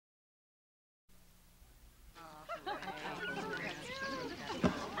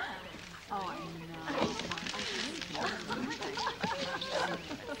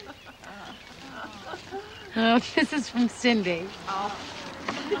Oh, this is from Cindy.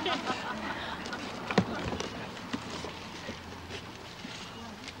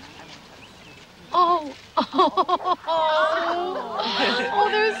 Oh. Oh,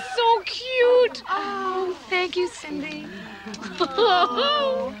 they're so cute. Oh, thank you, Cindy.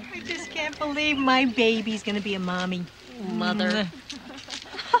 I just can't believe my baby's gonna be a mommy. Mother.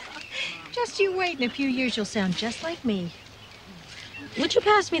 Just you wait. In a few years, you'll sound just like me. Would you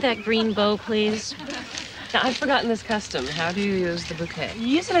pass me that green bow, please? Now, I've forgotten this custom. How do you use the bouquet? You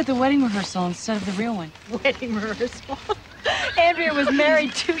use it at the wedding rehearsal instead of the real one. Wedding rehearsal. Andrea was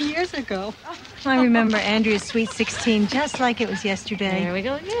married 2 years ago. I remember Andrea's sweet 16 just like it was yesterday. There we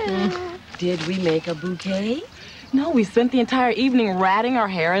go again. Did we make a bouquet? No, we spent the entire evening ratting our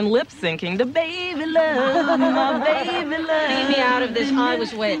hair and lip syncing to Baby Love, my baby love. Leave me out of this. I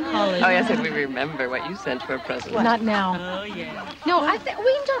was away at college. Oh, yes, and we remember what you sent for a present. Not now. Oh, yeah. No, we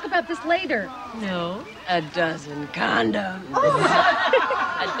can talk about this later. No. A dozen condoms.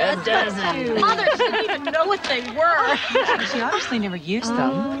 A dozen. Mother didn't even know what they were. She obviously never used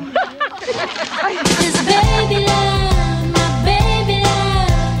them. This baby love, my baby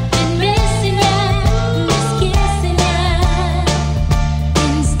love, been missing ya, miss kissing ya.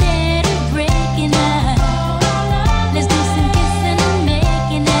 Instead of breaking up, let's do some kissing and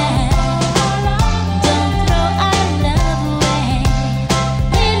making up. Don't throw our love away.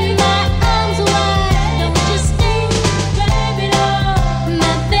 In my arms wide, don't just stay, baby love,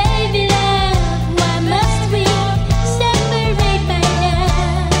 my baby love. Why must we separate by now?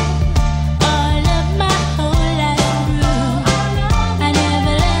 All of my whole life through, I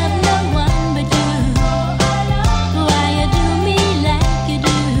never loved no one but you. Why you do me like you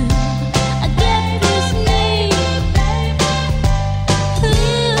do? I get this need.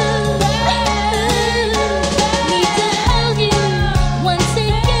 Need to hold you once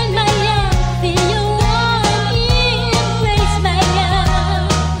again, my love. Feel your warm embrace, my love.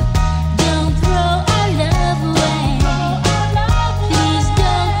 Don't throw our love away. Please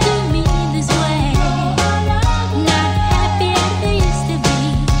don't do me this way. Not happy as I used to be.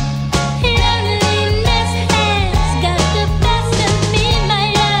 Loneliness has got the best of me, my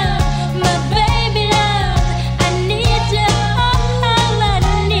love, my baby love. I need you, oh, I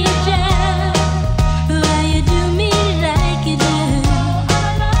need you. Why you do me like you do?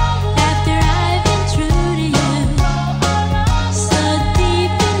 After I've been true to you, so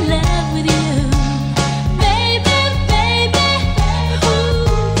deep in love with you, baby, baby. Ooh,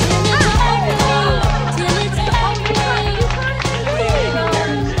 till it's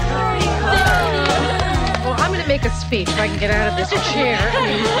Well, I'm going to make a speech if I can get out of this chair.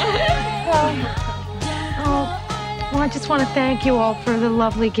 Well, I just want to thank you all for the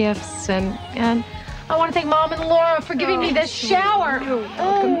lovely gifts, and I want to thank Mom and Laura for giving me this shower. You're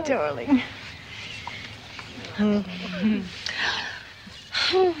welcome, darling.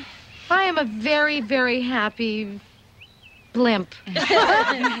 I am a very, very happy blimp.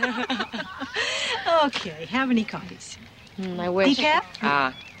 Okay, how many copies? I wish. Decaf?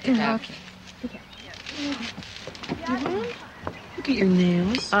 Ah, decaf. Okay. Look at your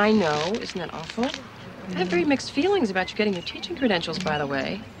nails. I know. Isn't that awful? I have very mixed feelings about you getting your teaching credentials, by the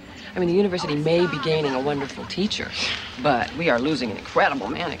way. I mean, the university may be gaining a wonderful teacher, but we are losing an incredible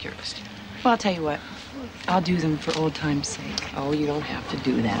manicurist. Well, I'll tell you what. I'll do them for old time's sake. Oh, you don't have to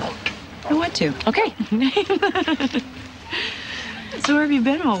do that. I want to. Okay. So where have you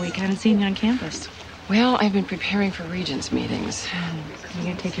been all week? I haven't seen you on campus. Well, I've been preparing for regents meetings. You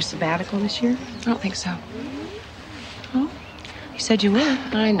gonna take your sabbatical this year? I don't think so. Oh, you said you would.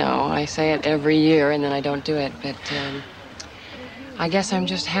 I know. I say it every year, and then I don't do it. But I guess I'm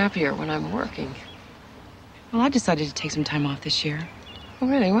just happier when I'm working. Well, I decided to take some time off this year. Oh,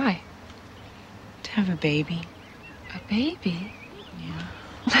 really? Why? To have a baby. A baby? Yeah.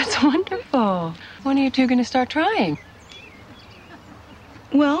 That's wonderful. When are you two going to start trying?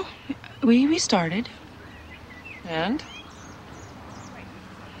 Well, we started. And?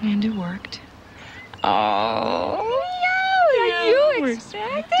 And it worked. Oh, Yeah, you we're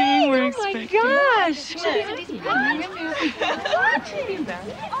expecting? We're Oh, expecting. my gosh.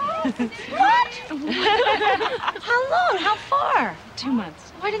 How long? How far? 2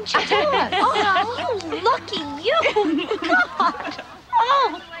 months. Why didn't you tell us? Oh, you lucky you. God.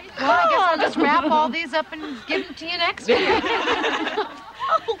 Oh, Well, I guess I'll just wrap all these up and give them to you next week.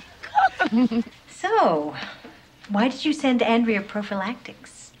 So, why did you send Andrea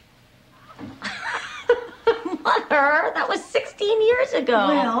prophylactics? Mother, that was 16 years ago.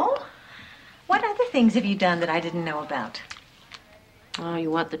 Well, what other things have you done that I didn't know about? Oh,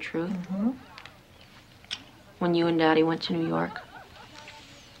 you want the truth? When you and Daddy went to New York,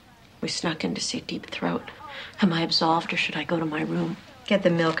 we snuck in to see Deep Throat. Am I absolved or should I go to my room? Get the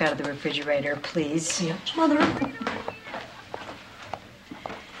milk out of the refrigerator, please. Yes, Mother.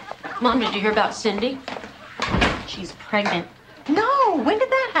 Mom, did you hear about Cindy? She's pregnant. No, when did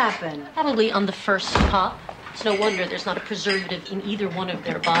that happen? Probably on the first pup. It's no wonder there's not a preservative in either one of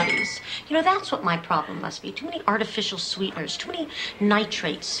their bodies. You know, that's what my problem must be. Too many artificial sweeteners, too many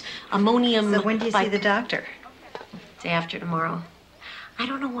nitrates, ammonium. So when do you see the doctor? Day after tomorrow. I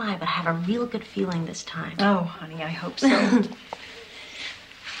don't know why, but I have a real good feeling this time. Oh, honey, I hope so.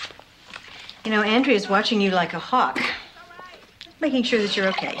 You know, Andrea's watching you like a hawk, making sure that you're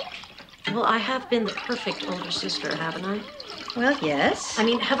okay. Well, I have been the perfect older sister, haven't I? Well, yes. I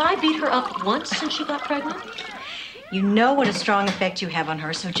mean, have I beat her up once since she got pregnant? You know what a strong effect you have on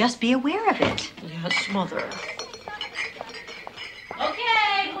her, so just be aware of it. Yes, Mother.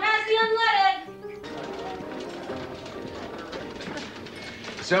 Okay, who has the unleaded?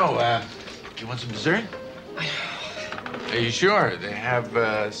 So, you want some dessert? Are you sure? They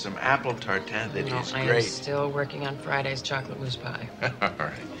have some apple tartare that is I am great. still working on Friday's chocolate mousse pie. All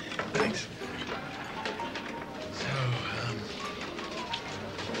right, thanks. So,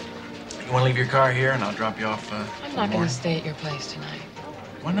 you want to leave your car here, and I'll drop you off. I'm not going to stay at your place tonight.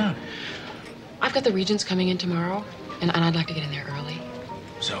 Why not? I've got the Regents coming in tomorrow, and I'd like to get in there early.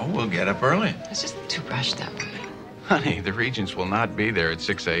 So we'll get up early. It's just too rushed that way. Honey, the Regents will not be there at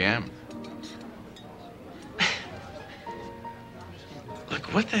 6 a.m.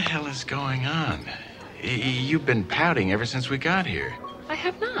 Look, what the hell is going on? You've been pouting ever since we got here. I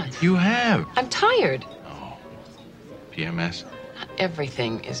have not. You have. I'm tired. Oh, PMS? Not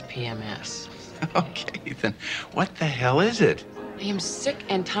everything is PMS. Okay, then what the hell is it? I am sick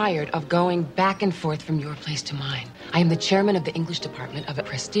and tired of going back and forth from your place to mine. I am the chairman of the English department of a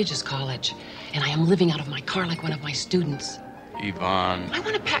prestigious college, and I am living out of my car like one of my students. Yvonne. I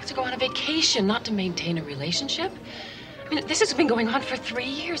want to pack to go on a vacation, not to maintain a relationship. I mean, this has been going on for 3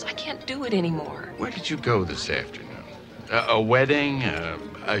 years. I can't do it anymore. Where did you go this afternoon? A wedding?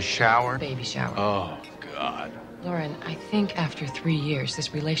 A shower? Baby shower. Oh, God. Lauren, I think after 3 years,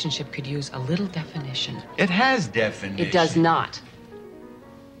 this relationship could use a little definition. It has definition. It does not.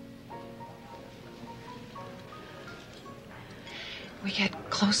 We get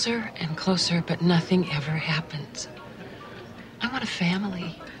closer and closer, but nothing ever happens. I want a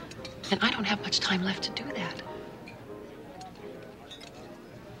family, and I don't have much time left to do that.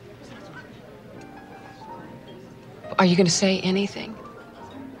 Are you going to say anything?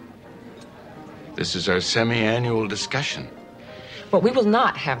 This is our semi-annual discussion. Well, we will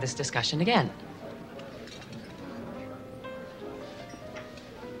not have this discussion again.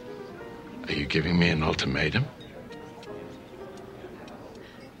 Are you giving me an ultimatum?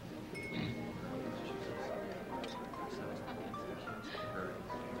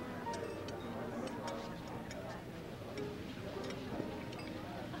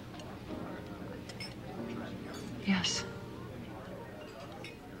 Yes.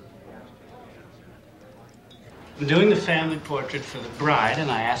 I'm doing the family portrait for the bride, and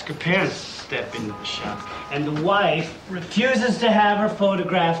I ask her parents to step into the shot. And the wife refuses to have her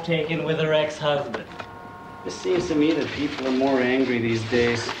photograph taken with her ex-husband. It seems to me that people are more angry these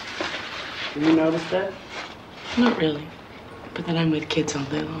days. Have you noticed that? Not really. But then I'm with kids all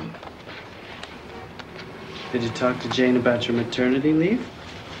day long. Did you talk to Jane about your maternity leave?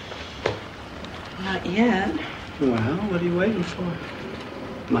 Not yet. Well, what are you waiting for?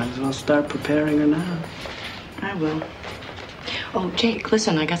 Might as well start preparing her now. I will. Oh, Jake,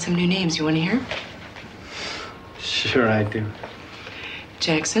 listen, I got some new names. You want to hear? Sure I do.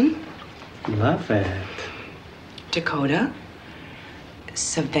 Jackson, Love it. Dakota,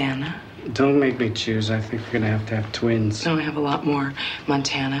 Savannah. Don't make me choose. I think we're gonna have to have twins. No, I have a lot more.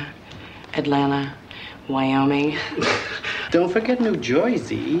 Montana, Atlanta, Wyoming. Don't forget New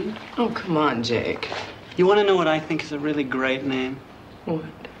Jersey. Oh, come on, Jake. You want to know what I think is a really great name? What?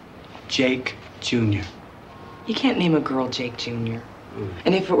 Jake Jr. You can't name a girl Jake Jr.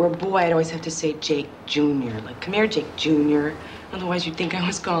 And if it were a boy, I'd always have to say Jake Jr. Like, come here, Jake Jr. Otherwise, you'd think I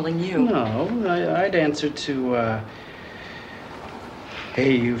was calling you. No, I'd answer to,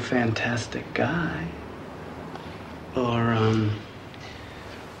 hey, you fantastic guy. Or,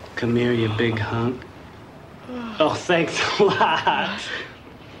 come here, you big hunk. Oh, thanks a lot.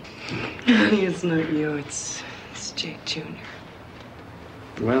 Honey, it's not you. It's Jake Jr.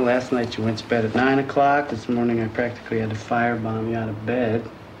 Well, last night you went to bed at 9 o'clock. This morning I practically had to firebomb you out of bed.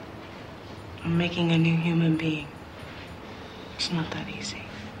 I'm making a new human being. It's not that easy.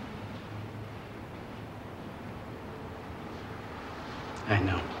 I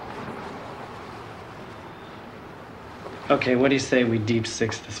know. Okay, what do you say we deep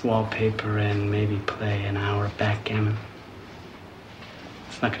six this wallpaper and maybe play an hour of backgammon?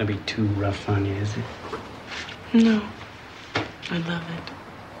 It's not gonna be too rough on you, is it? No. I love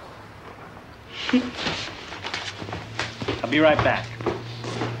it. I'll be right back.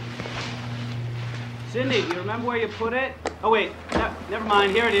 Cindy, do you remember where you put it? Oh, wait. Never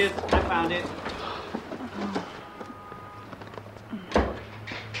mind. Here it is. I found it.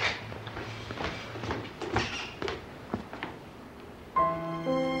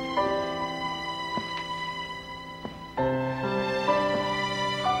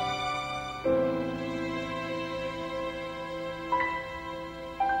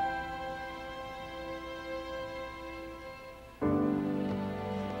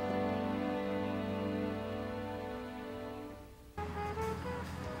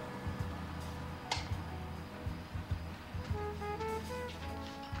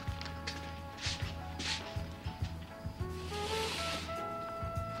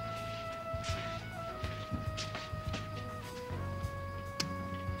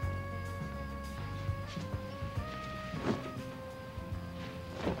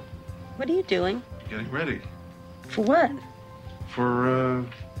 What are you doing? Getting ready For what? for,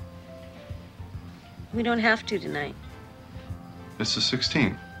 We don't have to tonight. it's the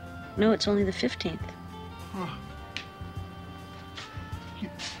 16th. No, it's only the 15th.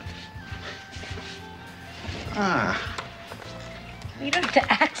 You don't have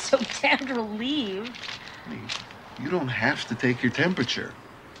to act so damned relieved. You don't have to take your temperature.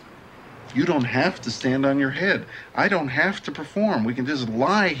 You don't have to stand on your head. I don't have to perform. We can just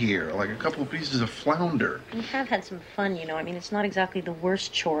lie here like a couple of pieces of flounder. We have had some fun, you know. I mean, it's not exactly the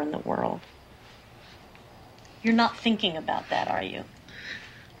worst chore in the world. You're not thinking about that, are you?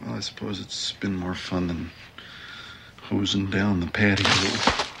 Well, I suppose it's been more fun than hosing down the patio.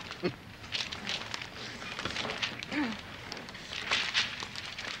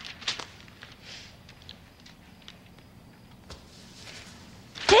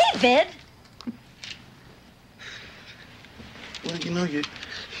 David! Well, you know, you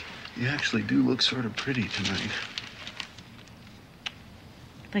actually do look sort of pretty tonight.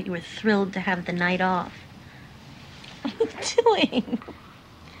 I thought you were thrilled to have the night off. What are you doing?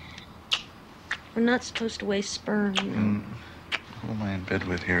 We're not supposed to waste sperm, you know. Who am I in bed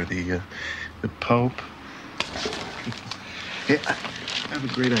with here? The Pope? Hey, I have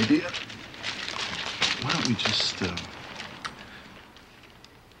a great idea. Why don't we just,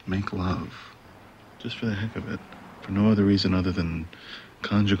 make love? Just for the heck of it. For no other reason other than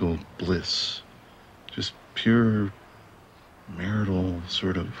conjugal bliss. Just pure marital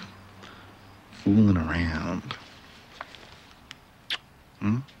sort of fooling around.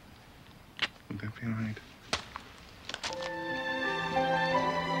 Would that be all right?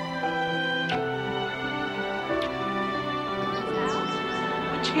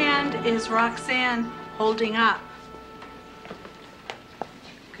 Which hand is Roxanne holding up?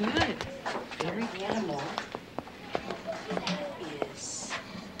 Good. Very animal. Is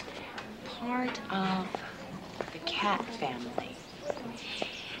part of the cat family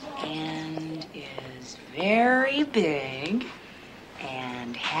and is very big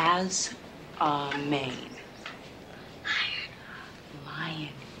and has a mane. Lion.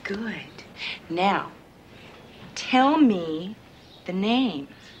 Good. Now, tell me the name.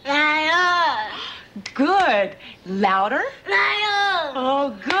 Lion! Good. Louder? Lion!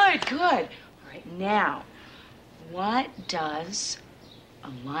 Oh, good, good. All right, now, what does a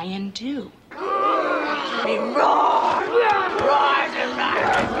lion do? He roars! Roars and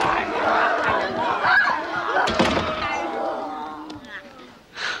roars and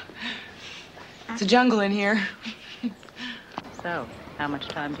It's a jungle in here. So, how much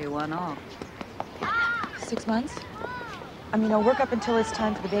time do you want off? 6 months. I mean, I'll work up until it's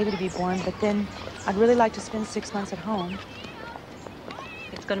time for the baby to be born, but then I'd really like to spend 6 months at home.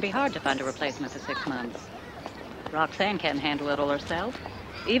 It's going to be hard to find a replacement for 6 months. Roxanne can't handle it all herself.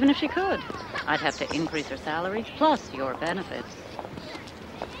 Even if she could, I'd have to increase her salary, plus your benefits.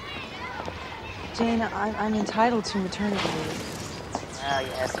 Jane, I'm entitled to maternity leave. Well,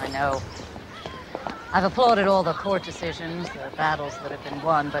 yes, I know. I've applauded all the court decisions, the battles that have been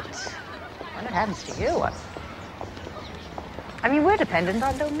won, but when it happens to you, I mean, we're dependent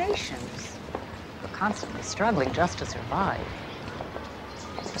on donations. We're constantly struggling just to survive.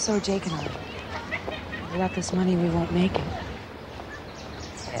 So are Jake and I. Without this money, we won't make it.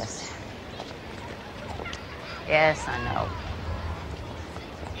 Yes. Yes, I know.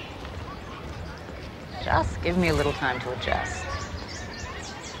 Just give me a little time to adjust.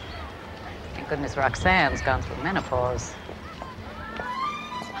 Thank goodness Roxanne's gone through menopause.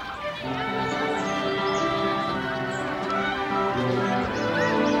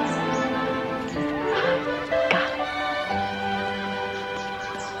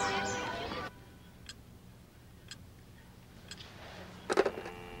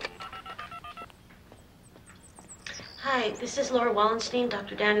 Hi, this is Laura Wallenstein.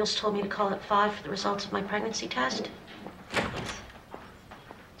 Dr. Daniels told me to call at 5 for the results of my pregnancy test. Yes.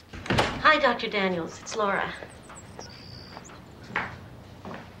 Hi, Dr. Daniels. It's Laura. I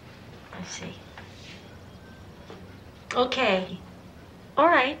see. Okay. All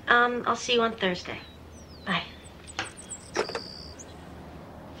right. I'll see you on Thursday. Bye.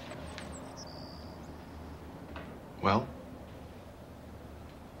 Well?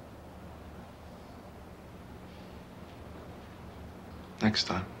 Next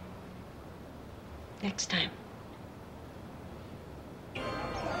time. Next time.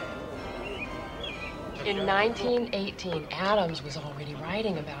 In 1918, Adams was already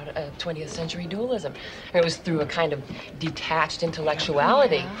writing about 20th century dualism. It was through a kind of detached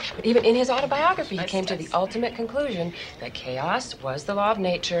intellectuality. But even in his autobiography, he came to the ultimate conclusion that chaos was the law of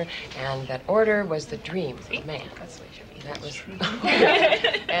nature and that order was the dream of man. That's what that was.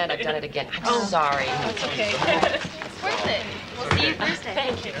 And I've done it again. I'm sorry. That's okay. It's worth it. We'll see you Thursday.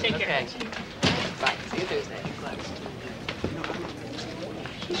 Thank you. Take care. Bye. See you Thursday.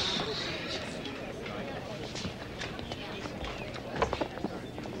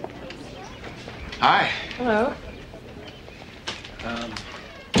 Hi. Hello.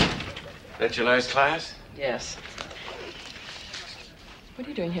 That your last class? Yes. What are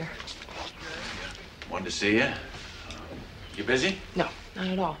you doing here? Wanted to see you. You busy? No, not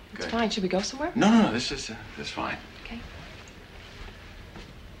at all. It's Good. fine. Should we go somewhere? No, this is fine. Okay.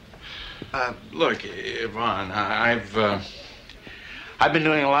 Look, Yvonne, I've been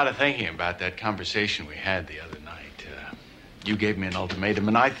doing a lot of thinking about that conversation we had the other night. You gave me an ultimatum,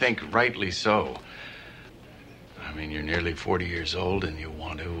 and I think rightly so. I mean, you're nearly 40 years old, and you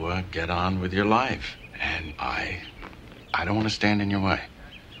want to get on with your life. And I don't want to stand in your way.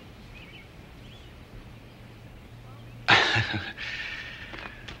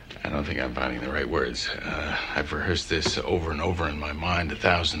 I don't think I'm finding the right words. I've rehearsed this over and over in my mind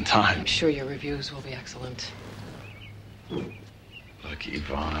 1,000 times. I'm sure your reviews will be excellent. Look,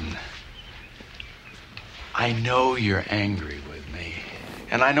 Yvonne, I know you're angry with me,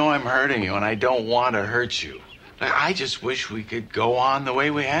 and I know I'm hurting you, and I don't want to hurt you. I just wish we could go on the way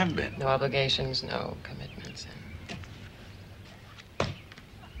we have been. No obligations, no commitments.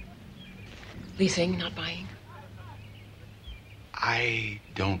 Leasing, not buying. I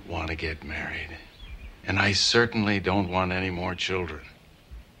don't want to get married, and I certainly don't want any more children.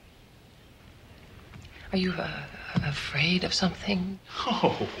 Are you afraid of something?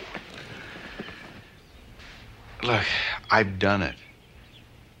 Oh. Look, I've done it.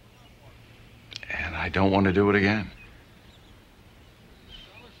 And I don't want to do it again.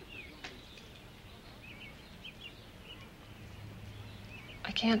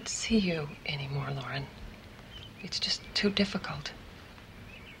 I can't see you anymore, Lauren. It's just too difficult.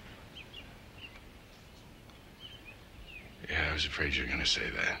 Yeah, I was afraid you were going to say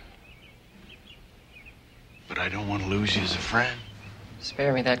that. But I don't want to lose you as a friend.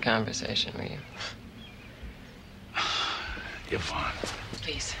 Spare me that conversation, will you? Yvonne.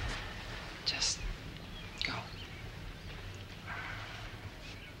 Please, just go.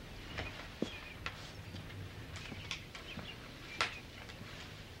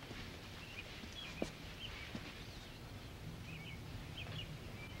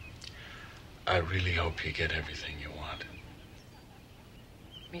 I really hope you get everything you want.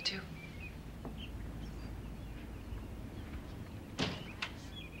 Me too.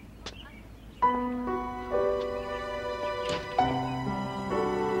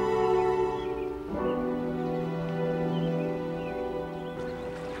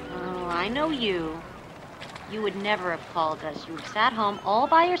 I know you. You would never have called us. You would have sat home all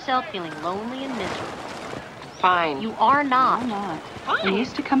by yourself feeling lonely and miserable. Fine. You are not. I'm not. Fine. When you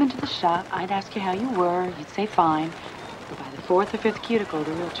used to come into the shop, I'd ask you how you were. You'd say fine. But by the 4th or 5th cuticle,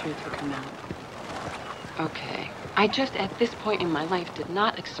 the real truth would come out. Okay. I just, at this point in my life, did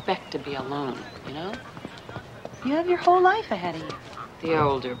not expect to be alone, you know? You have your whole life ahead of you. The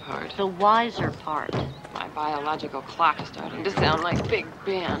older part. The wiser part. My biological clock is starting to sound like Big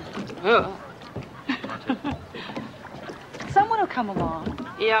Ben. Ugh. Someone will come along.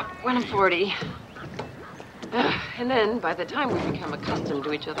 Yep, when I'm 40. And then, by the time we become accustomed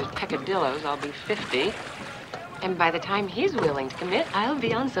to each other's peccadillos, I'll be 50. And by the time he's willing to commit, I'll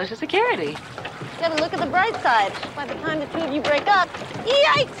be on Social Security. Gotta look at the bright side. By the time the two of you break up,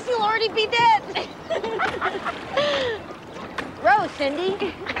 yikes, you'll already be dead. Row,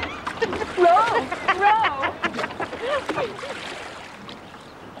 Cindy. Row.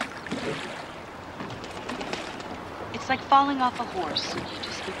 It's like falling off a horse. You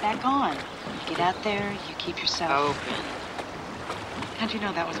just get back on. You get out there, you keep yourself open. How'd you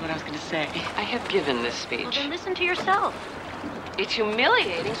know that was what I was going to say? I have given this speech. Well, then listen to yourself. It's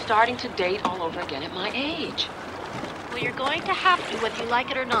humiliating starting to date all over again at my age. Well, you're going to have to, whether you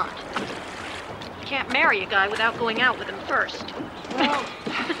like it or not. You can't marry a guy without going out with him first. Well,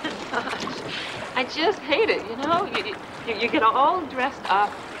 I just hate it, you know? You get all dressed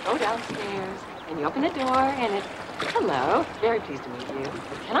up, go downstairs, and you open the door, and it's, hello, very pleased to meet you.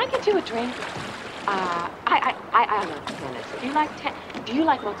 Can I get you a drink? I love tennis. Do you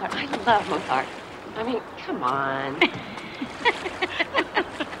like Mozart? I love Mozart. I mean, come on.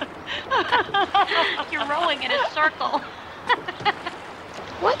 You're rowing in a circle.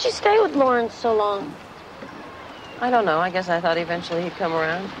 Why'd you stay with Lawrence so long? I don't know. I guess I thought eventually he'd come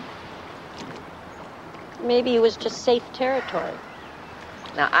around. Maybe it was just safe territory.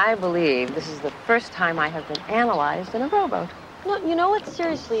 Now, I believe this is the first time I have been analyzed in a rowboat. No, you know what?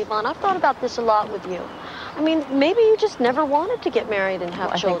 Seriously, Yvonne, I've thought about this a lot with you. I mean, maybe you just never wanted to get married and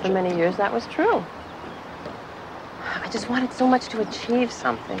have children. I think for many years that was true. I just wanted so much to achieve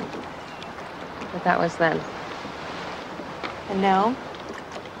something. But that was then. And now?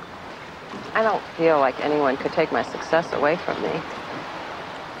 I don't feel like anyone could take my success away from me.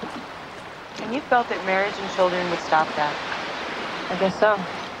 And you felt that marriage and children would stop that? I guess so.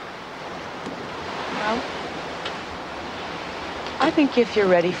 Well, I think if you're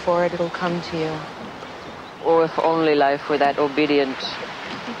ready for it, it'll come to you. Oh, if only life were that obedient.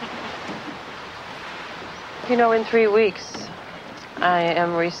 You know, in 3 weeks, I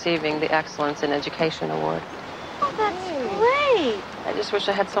am receiving the Excellence in Education Award. Oh, that's great. I just wish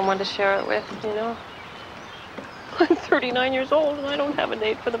I had someone to share it with, you know? I'm 39 years old and I don't have a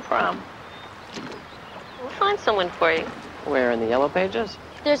date for the prom. We'll find someone for you. Where, in the Yellow Pages?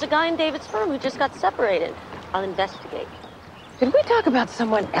 There's a guy in David's firm who just got separated. I'll investigate. Did we talk about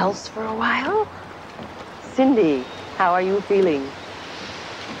someone else for a while? Cindy, how are you feeling?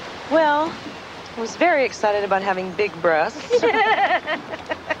 Well, I was very excited about having big breasts.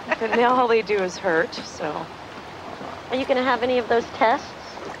 But now all they do is hurt, so. Are you going to have any of those tests?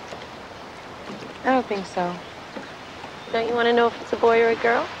 I don't think so. Don't you want to know if it's a boy or a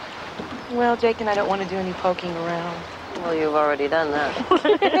girl? Well, Jake and I don't want to do any poking around. Well, you've already done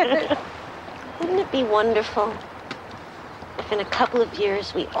that. Wouldn't it be wonderful if in a couple of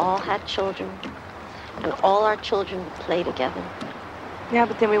years we all had children and all our children would play together? Yeah,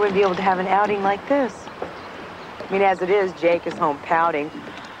 but then we wouldn't be able to have an outing like this. I mean, as it is, Jake is home pouting.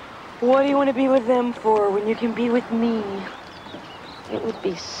 What do you want to be with them for when you can be with me? It would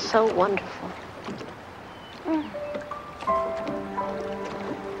be so wonderful.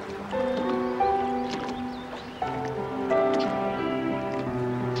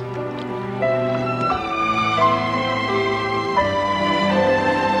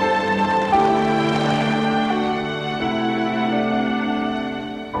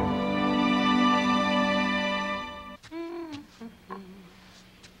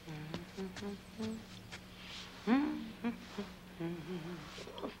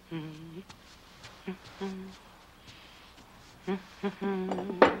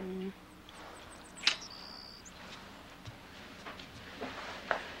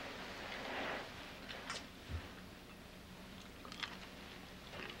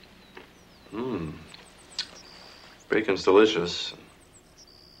 Bacon's delicious.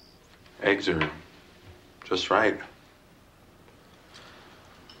 Eggs are just right.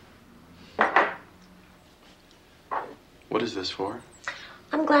 What is this for?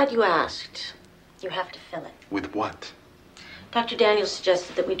 I'm glad you asked. You have to fill it. With what? Dr. Daniels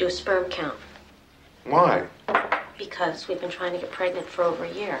suggested that we do a sperm count. Why? Because we've been trying to get pregnant for over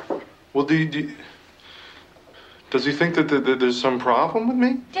a year. Well, does he think that there's some problem with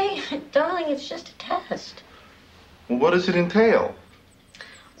me? David, darling, it's just a test. Well, what does it entail?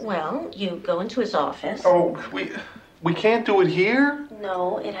 Well, you go into his office. Oh, we can't do it here?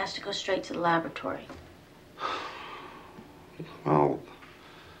 No, it has to go straight to the laboratory. Well,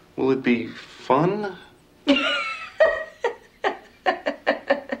 will it be fun?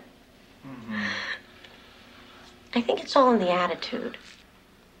 I think it's all in the attitude.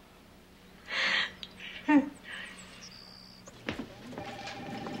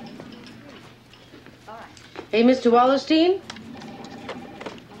 Hey, Mr. Wallerstein?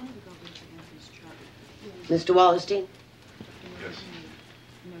 Mr. Wallerstein? Yes.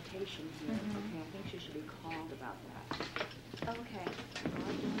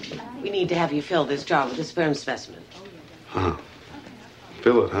 We need to have you fill this jar with a sperm specimen. Huh.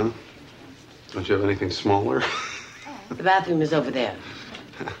 Fill it, huh? Don't you have anything smaller? The bathroom is over there.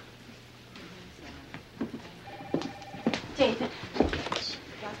 David,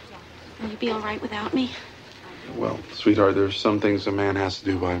 will you be all right without me? Well, sweetheart, there's some things a man has to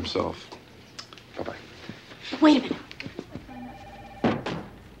do by himself. Bye-bye. Wait a minute.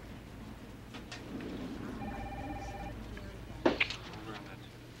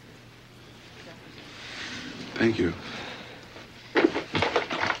 Thank you.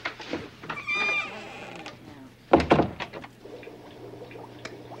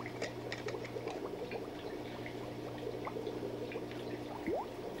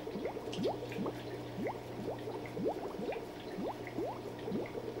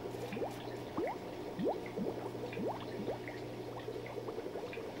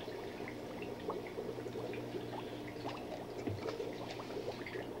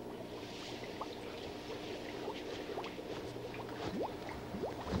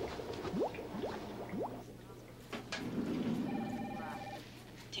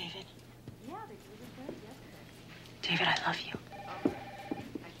 David. David, I love you.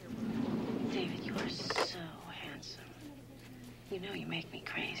 David, you are so handsome. You know you make me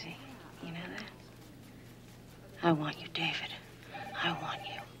crazy. You know that? I want you, David. I want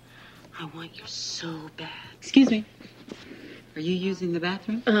you. I want you so bad. Excuse me. Are you using the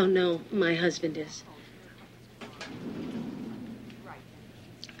bathroom? Oh, no. My husband is.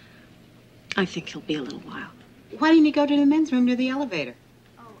 I think he'll be a little while. Why didn't you go to the men's room near the elevator?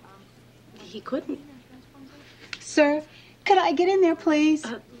 He couldn't. Sir, could I get in there, please?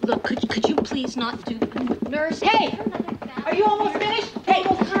 Look, could you please not do... Nurse? Hey! Are you almost finished? Hey,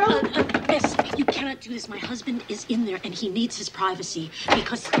 miss, you cannot do this. My husband is in there, and he needs his privacy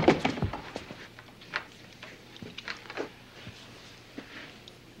because...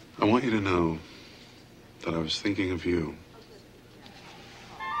 I want you to know that I was thinking of you.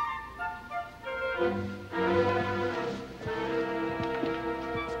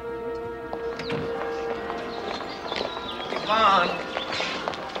 Yvonne,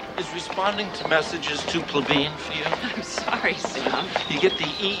 is responding to messages too plebeian for you? I'm sorry, Sam. You get the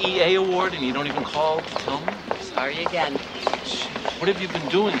EEA award and you don't even call to tell me? Sorry again. What have you been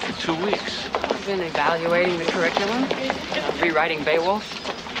doing for 2 weeks? I've been evaluating the curriculum, rewriting Beowulf.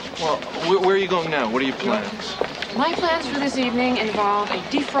 Well, where are you going now? What are your plans? My plans for this evening involve a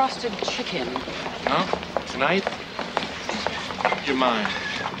defrosted chicken. Huh? Tonight? You're mine.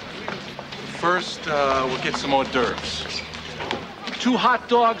 First, we'll get some hors d'oeuvres. 2 hot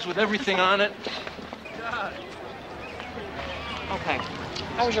dogs with everything on it. Okay.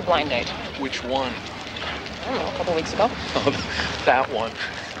 How was your blind date? Which one? I don't know, a couple weeks ago. Oh, that one.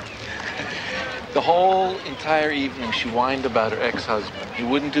 The whole entire evening, she whined about her ex-husband. He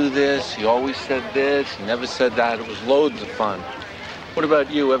wouldn't do this. He always said this. He never said that. It was loads of fun. What about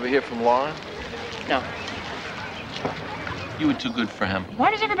you? Ever hear from Lauren? No. You were too good for him.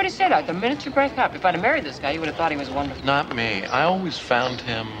 Why does everybody say that? The minute you break up, if I'd have married this guy, you would have thought he was wonderful. Not me. I always found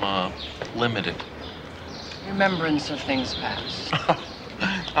him limited. Remembrance of things past.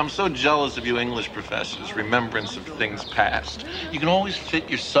 I'm so jealous of you English professors, remembrance of things past. You can always fit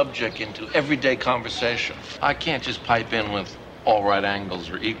your subject into everyday conversation. I can't just pipe in with all right angles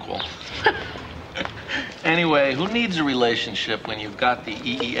are equal. Anyway, who needs a relationship when you've got the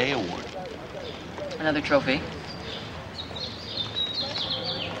EEA award? Another trophy.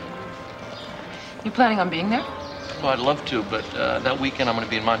 You planning on being there? Well, I'd love to, but that weekend I'm going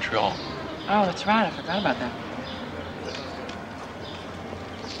to be in Montreal. Oh, that's right. I forgot about that.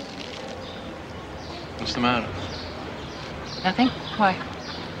 What's the matter? Nothing? Why?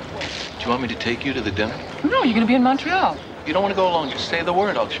 Do you want me to take you to the dinner? No, you're going to be in Montreal. You don't want to go alone. Just say the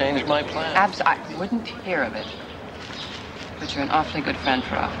word. I'll change my plan. I wouldn't hear of it. But you're an awfully good friend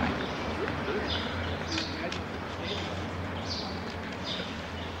for offering.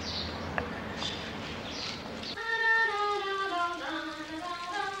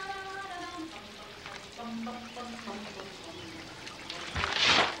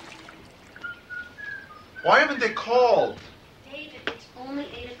 Why haven't they called? David, it's only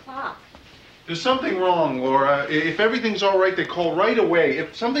 8 o'clock. There's something wrong, Laura. If everything's all right, they call right away.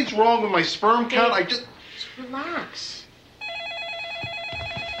 If something's wrong with my sperm count, I just... Relax.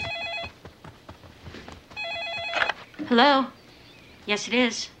 Hello? Yes, it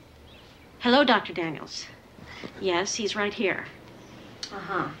is. Hello, Dr. Daniels. Yes, he's right here.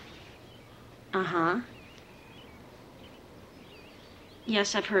 Uh-huh. Uh-huh.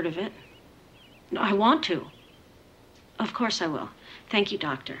 Yes, I've heard of it. No, I want to. Of course I will. Thank you,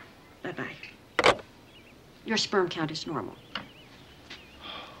 doctor. Bye-bye. Your sperm count is normal.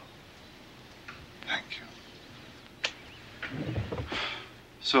 Thank you.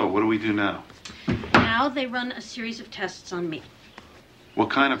 So, what do we do now? Now they run a series of tests on me. What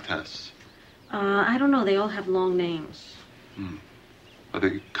kind of tests? I don't know. They all have long names. Are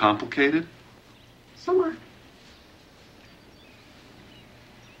they complicated? Some are.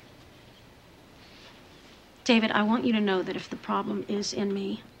 David, I want you to know that if the problem is in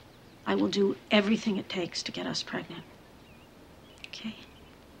me, I will do everything it takes to get us pregnant. Okay?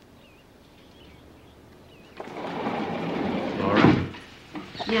 Laura?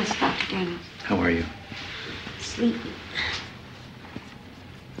 Yes, Dr. Daniels. How are you? Sleepy.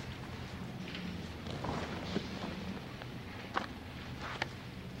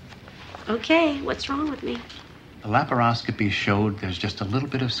 Okay, what's wrong with me? The laparoscopy showed there's just a little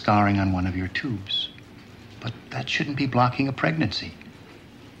bit of scarring on one of your tubes. But that shouldn't be blocking a pregnancy.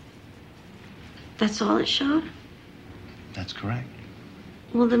 That's all it showed? That's correct.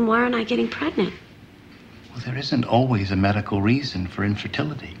 Well, then why aren't I getting pregnant? Well, there isn't always a medical reason for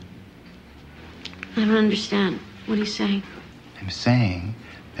infertility. I don't understand. What are you saying? I'm saying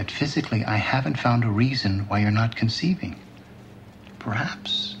that physically I haven't found a reason why you're not conceiving.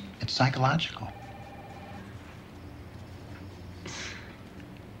 Perhaps it's psychological.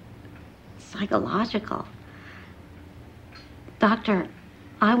 Psychological? Doctor,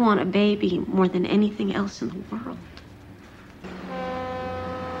 I want a baby more than anything else in the world.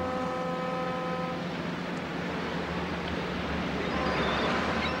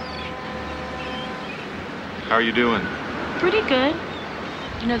 How are you doing? Pretty good.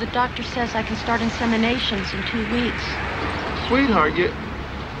 You know, the doctor says I can start inseminations in 2 weeks. Sweetheart, you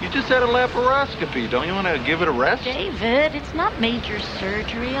just had a laparoscopy. Don't you want to give it a rest? David, it's not major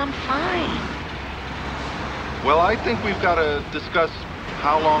surgery. I'm fine. Well, I think we've got to discuss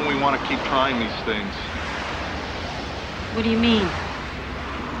how long we want to keep trying these things. What do you mean?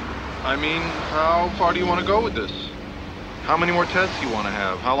 I mean, how far do you want to go with this? How many more tests do you want to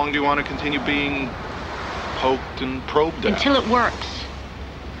have? How long do you want to continue being poked and probed at? Until it works.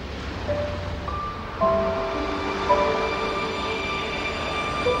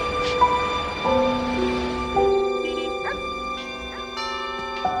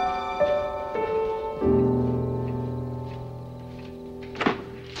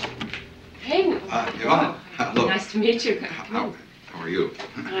 Hey. Yvonne, hello. Nice to meet you. Come on. How are you?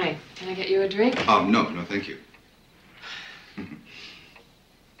 Hi. Can I get you a drink? No, thank you.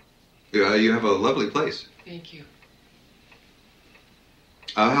 You have a lovely place. Thank you.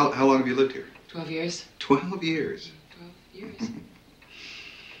 How long have you lived here? 12 years. 12 years. 12 years.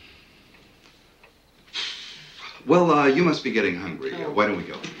 Well, you must be getting hungry. Why don't we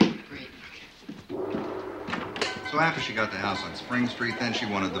go? Great. So after she got the house on Spring Street, then she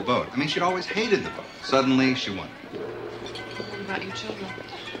wanted the boat. I mean, she'd always hated the boat. Suddenly, she wanted it. What about your children?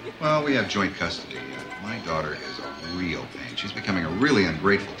 Well, we have joint custody. My daughter is a real pain. She's becoming a really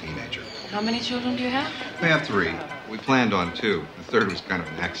ungrateful teenager. How many children do you have? We have 3. We planned on 2. The third was kind of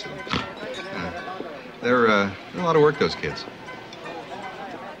an accident. They're a lot of work, those kids.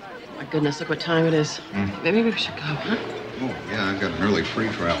 My goodness, look what time it is. Maybe we should go, huh? Oh, yeah, I've got an early free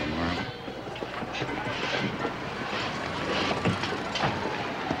trial tomorrow.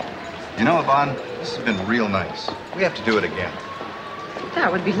 You know, Yvonne, this has been real nice. We have to do it again.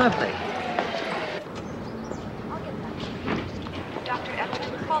 That would be lovely.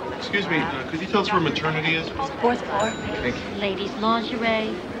 Excuse me, could you tell us where maternity is? 4th floor. Thank you. Ladies'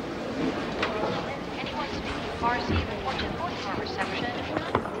 lingerie. Anyone speaking Farsi, report to 4th floor reception.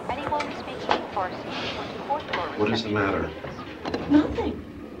 Anyone speaking Farsi, report to 4th floor reception. What is the matter? Nothing.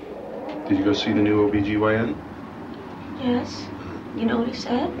 Did you go see the new OBGYN? Yes. You know what he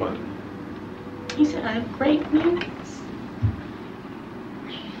said? What? He said I have great mucus.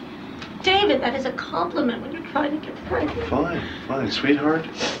 David, that is a compliment when you're trying to get pregnant. Fine, sweetheart.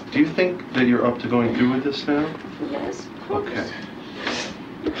 Do you think that you're up to going through with this now? Yes, of course. Okay.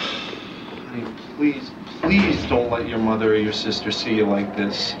 Honey, please don't let your mother or your sister see you like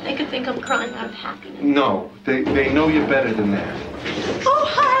this. They could think I'm crying out of happiness. No, they know you better than that. Oh,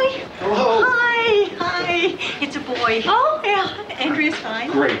 hi. Hello. Hi. It's a boy. Oh, yeah. Andrea's fine.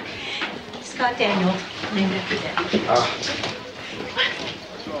 Great. Scott Daniel, named after Dad.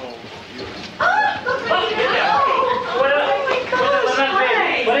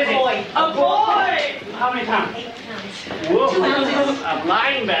 What is it? A boy! How many times? 8 times. Whoa. 2 ounces. A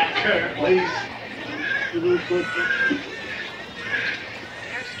linebacker. Please.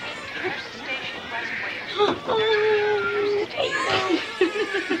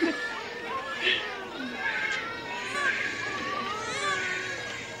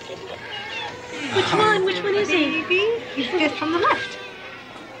 Which one? Which one is he? Baby, he's 5th from the left.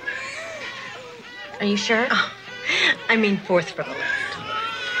 Are you sure? Oh, I mean 4th from the left.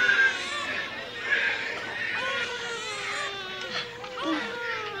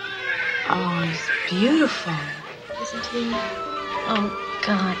 Oh, he's beautiful. Isn't he? Oh,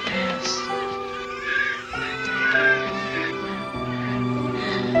 God, yes.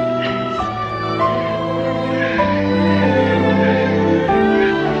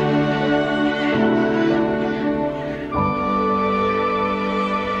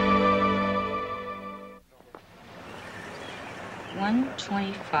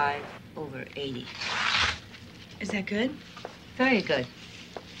 125/80. Is that good? Very good.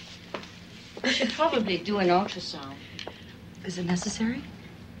 We should probably do an ultrasound. Is it necessary?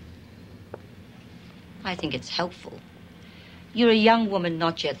 I think it's helpful. You're a young woman,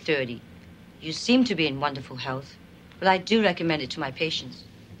 not yet 30. You seem to be in wonderful health, but I do recommend it to my patients.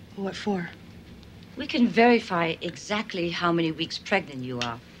 What for? We can verify exactly how many weeks pregnant you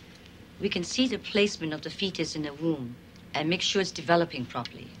are. We can see the placement of the fetus in the womb and make sure it's developing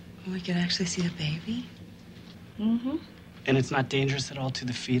properly. We can actually see the baby? Mm-hmm. And it's not dangerous at all to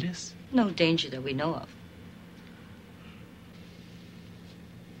the fetus? No danger that we know of.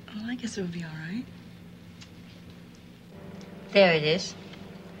 Well, I guess it would be all right. There it is.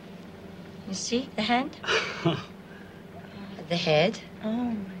 You see the hand? The head. Oh,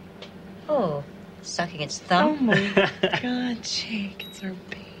 my. Oh, sucking its thumb. Oh, my God, Jake, it's our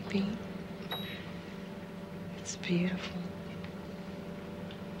baby. It's beautiful.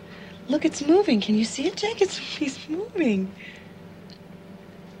 Look, it's moving. Can you see it, Jake? He's moving.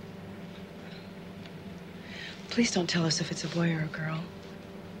 Please don't tell us if it's a boy or a girl.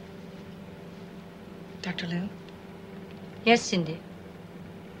 Dr. Lou? Yes, Cindy.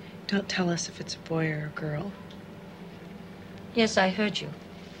 Don't tell us if it's a boy or a girl. Yes, I heard you.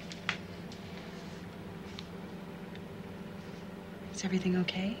 Is everything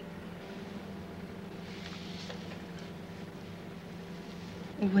okay?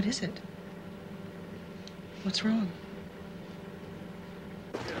 What is it? What's wrong?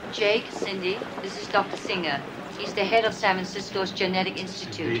 Jake, Cindy, this is Dr. Singer. He's the head of San Francisco's Genetic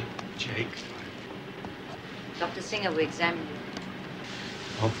Institute. Jake. Dr. Singer will examine you.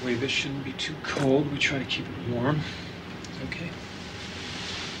 Hopefully this shouldn't be too cold. We try to keep it warm. Okay.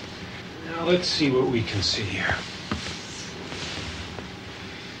 Now let's see what we can see here.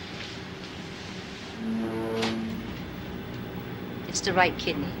 It's the right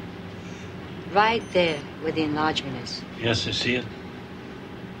kidney. Right there where the enlargement is. Yes, I see it.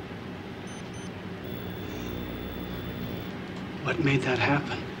 What made that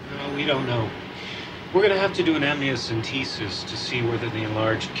happen? We don't know. We're going to have to do an amniocentesis to see whether the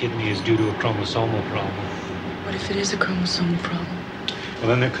enlarged kidney is due to a chromosomal problem. What if it is a chromosomal problem? Well,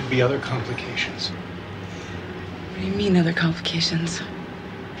 then there could be other complications. What do you mean, other complications?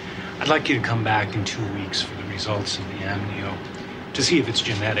 I'd like you to come back in 2 weeks for the results of the amnio to see if it's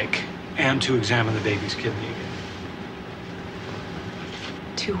genetic and to examine the baby's kidney again.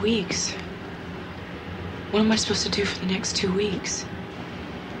 2 weeks? What am I supposed to do for the next 2 weeks?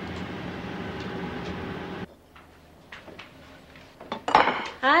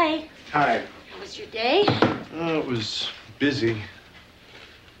 Hi. Hi. How was your day? It was busy.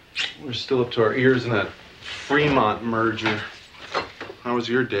 We're still up to our ears in that Fremont merger. How was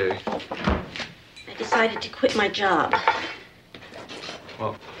your day? I decided to quit my job.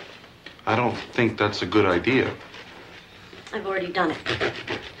 Well, I don't think that's a good idea. I've already done it.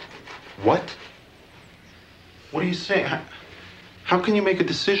 What? What are you saying? How can you make a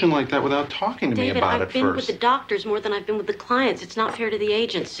decision like that without talking to me David, about I've it been first? with the doctors more than I've been with the clients. It's not fair to the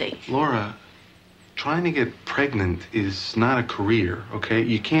agency. Laura, trying to get pregnant is not a career, okay?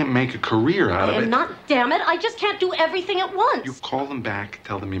 You can't make a career out I of am it. not, damn it. I just can't do everything at once. You call them back,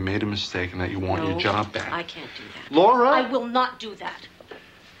 tell them you made a mistake and that you want your No, job back. I can't do that. Laura! I will not do that.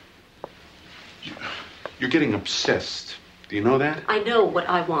 You're getting obsessed. Do you know that? I know what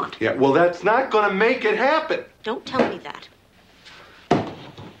I want. Yeah, well, that's not gonna make it happen. Don't tell me that.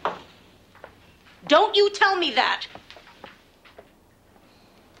 Don't you tell me that.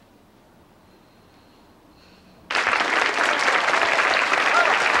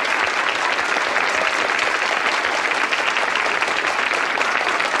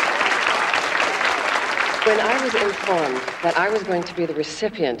 When I was informed that I was going to be the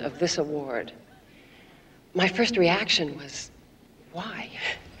recipient of this award, my first reaction was, why?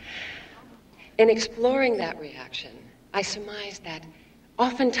 In exploring that reaction, I surmised that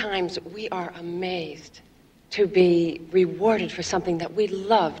oftentimes we are amazed to be rewarded for something that we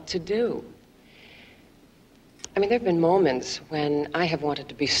love to do. I mean, there have been moments when I have wanted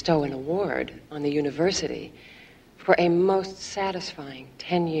to bestow an award on the university for a most satisfying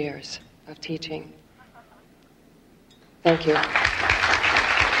 10 years of teaching. Thank you.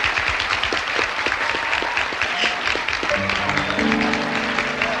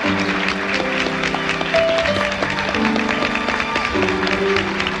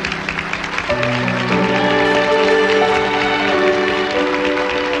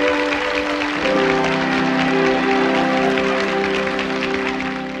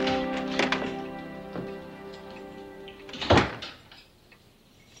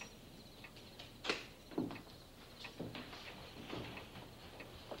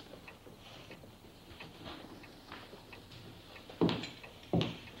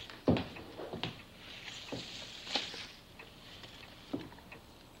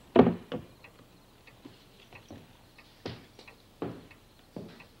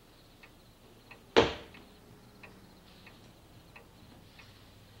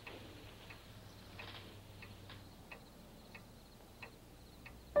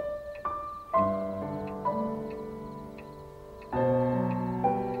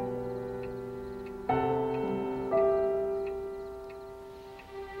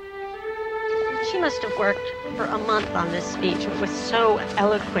 must have worked for a month on this speech. It was so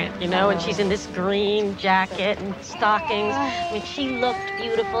eloquent, you know, and she's in this green jacket and stockings. I mean, she looked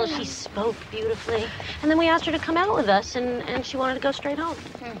beautiful. She spoke beautifully. And then we asked her to come out with us, and she wanted to go straight home.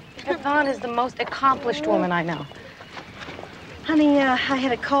 Yvonne is the most accomplished woman I know. Honey, I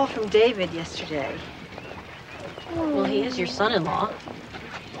had a call from David yesterday. Well, he is your son-in-law.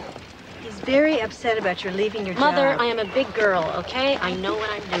 He's very upset about your leaving your job. Mother, I am a big girl, okay? I know what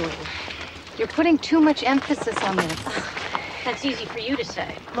I'm doing. You're putting too much emphasis on this. That's easy for you to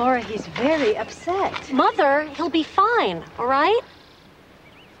say. Laura, he's very upset. Mother, he'll be fine, all right?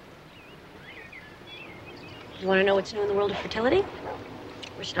 You want to know what's new in the world of fertility?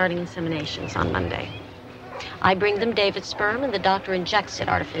 We're starting inseminations on Monday. I bring them David's sperm, and the doctor injects it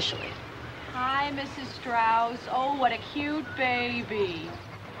artificially. Hi, Mrs. Strauss. Oh, what a cute baby.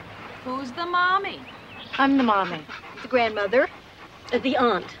 Who's the mommy? I'm the mommy. The grandmother. The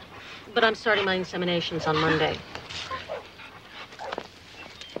aunt. But I'm starting my inseminations on Monday.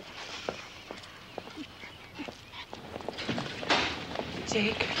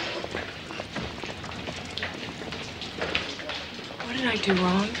 Jake. What did I do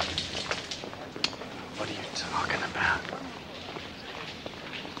wrong? What are you talking about?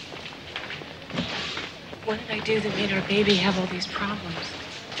 What did I do that made our baby have all these problems?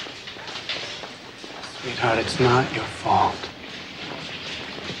 Sweetheart, it's not your fault.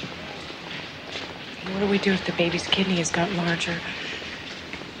 And what do we do if the baby's kidney has gotten larger?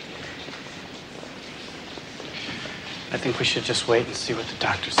 I think we should just wait and see what the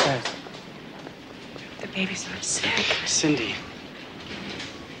doctor says. The baby's not sick. Cindy,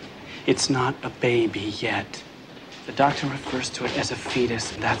 it's not a baby yet. The doctor refers to it as a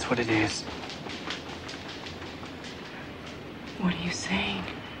fetus, and that's what it is. What are you saying?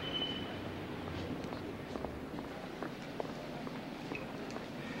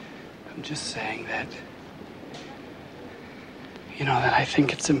 I'm just saying that, that I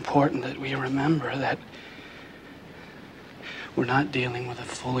think it's important that we remember that we're not dealing with a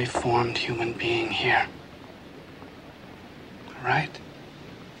fully formed human being here. All right?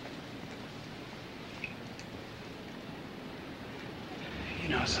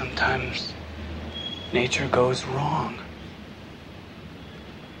 Sometimes nature goes wrong.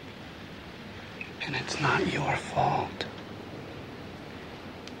 And it's not your fault.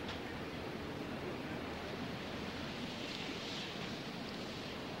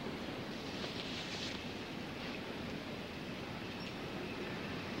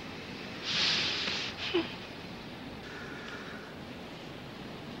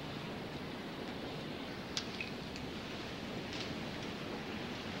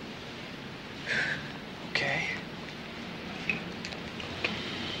 Okay.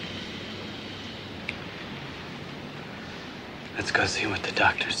 Let's go see what the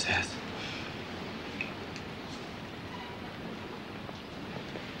doctor says.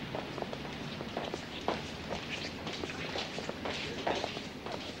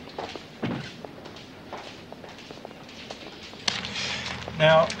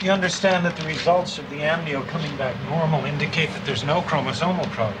 Now, you understand that the results of the amnio coming back normal indicate that there's no chromosomal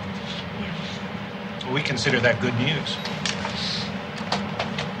problem. Well, we consider that good news.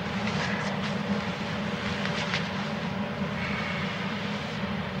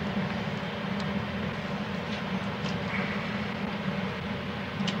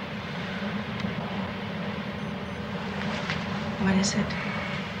 What is it?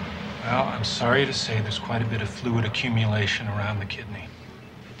 Well, I'm sorry to say there's quite a bit of fluid accumulation around the kidney.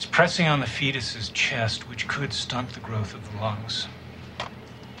 It's pressing on the fetus's chest, which could stunt the growth of the lungs.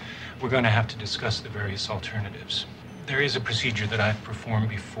 We're going to have to discuss the various alternatives. There is a procedure that I've performed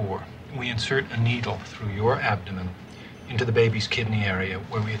before. We insert a needle through your abdomen into the baby's kidney area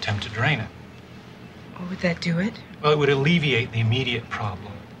where we attempt to drain it. Oh, would that do it? Well, it would alleviate the immediate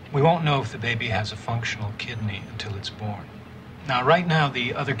problem. We won't know if the baby has a functional kidney until it's born. Now, right now,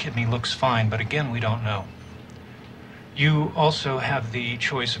 the other kidney looks fine, but again, we don't know. You also have the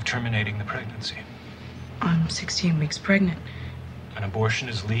choice of terminating the pregnancy. I'm 16 weeks pregnant. An abortion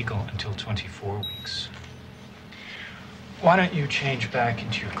is legal until 24 weeks. Why don't you change back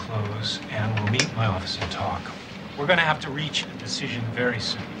into your clothes and we'll meet in my office and talk. We're going to have to reach a decision very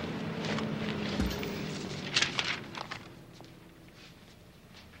soon.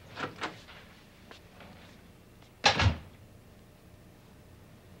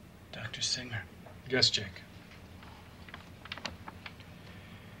 Dr. Singer. Yes, Jake.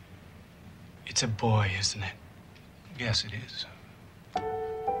 It's a boy, isn't it? Yes, it is.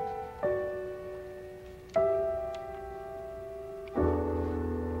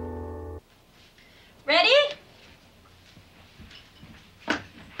 Ready?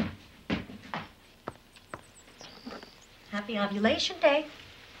 Happy ovulation day.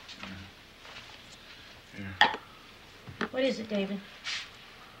 Here. What is it, David?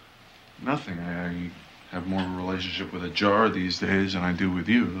 Nothing. I have more of a relationship with a jar these days than I do with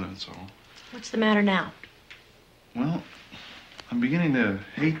you, that's all. What's the matter now? Well, I'm beginning to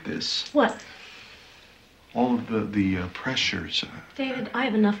hate this. What? All of the pressures. David, I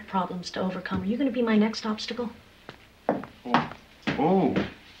have enough problems to overcome. Are you going to be my next obstacle? Oh.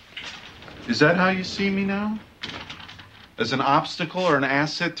 Is that how you see me now? As an obstacle or an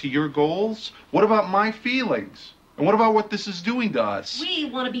asset to your goals? What about my feelings? And what about what this is doing to us? We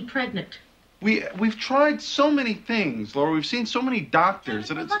want to be pregnant. We've tried so many things, Laura. We've seen so many doctors.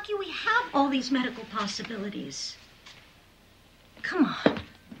 David, we're lucky we have all these medical possibilities. Come on.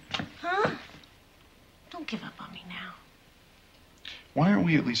 Huh? Don't give up on me now. Why aren't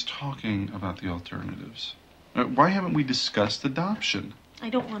we at least talking about the alternatives? Why haven't we discussed adoption?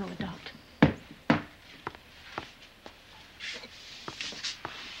 I don't want to adopt.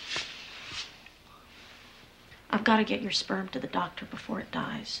 I've got to get your sperm to the doctor before it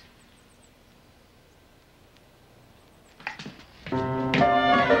dies.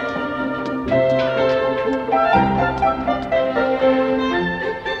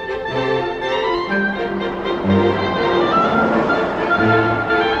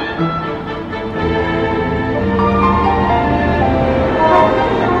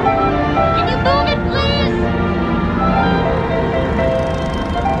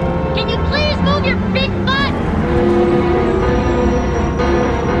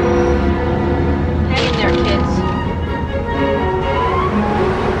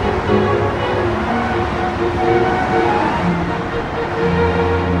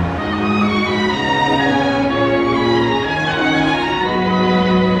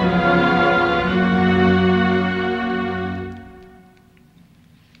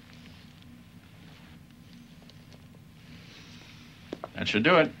 That should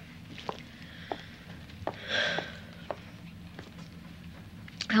do it.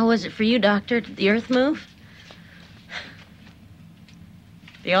 How was it for you, Doctor? Did the earth move?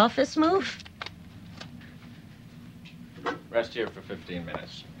 The office move? Rest here for 15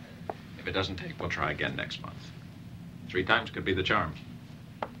 minutes. If it doesn't take, we'll try again next month. 3 times could be the charm.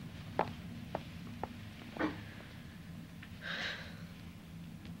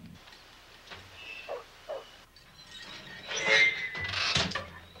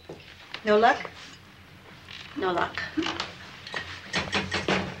 No luck? No luck.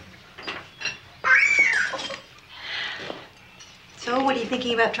 So, what are you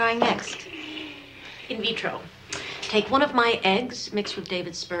thinking about trying next? In vitro. Take one of my eggs, mix with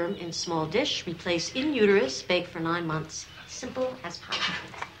David's sperm in small dish, replace in uterus, bake for 9 months. Simple as pie.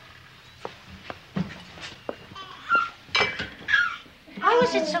 Why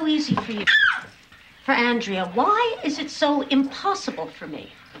was it so easy for you? For Andrea, why is it so impossible for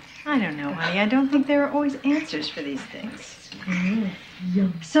me? I don't know, honey. I don't think there are always answers for these things.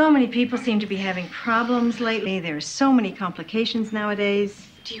 So many people seem to be having problems lately. There are so many complications nowadays.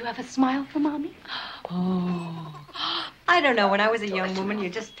 Do you have a smile for Mommy? Oh. I don't know. When I was a young woman, you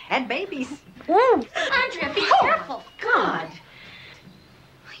just had babies. Andrea, be careful. God.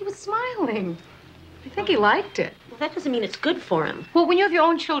 He was smiling. I think he liked it. Well, that doesn't mean it's good for him. Well, when you have your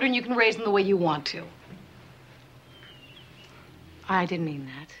own children, you can raise them the way you want to. I didn't mean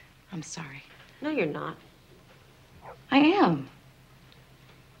that. I'm sorry. No, you're not. I am.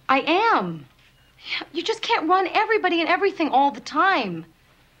 I am. You just can't run everybody and everything all the time.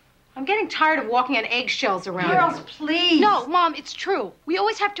 I'm getting tired of walking on eggshells around. Girls, please. No, Mom, it's true. We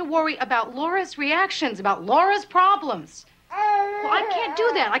always have to worry about Laura's reactions, about Laura's problems. Well, I can't do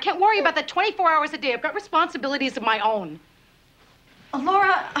that. I can't worry about that 24 hours a day. I've got responsibilities of my own.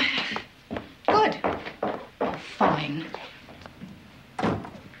 Laura, good. Oh, fine.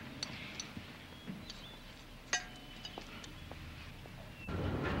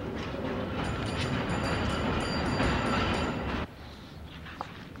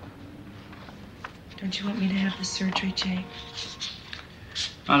 Don't you want me to have the surgery, Jake?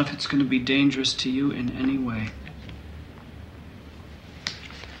 Not if it's going to be dangerous to you in any way.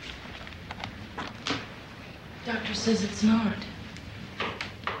 Doctor says it's not.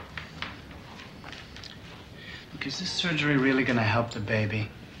 Look, is this surgery really going to help the baby?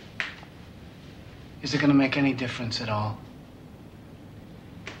 Is it going to make any difference at all?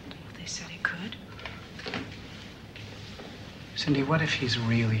 Well, they said it could. Cindy, what if he's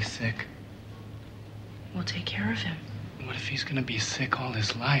really sick? We'll take care of him. What if he's going to be sick all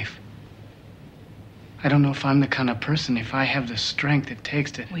his life? I don't know if I'm the kind of person, if I have the strength it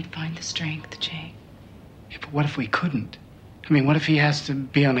takes to... We'd find the strength, Jake. Yeah, but what if we couldn't? I mean, what if he has to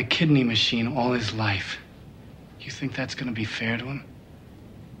be on a kidney machine all his life? You think that's going to be fair to him?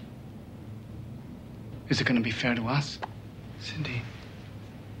 Is it going to be fair to us? Cindy.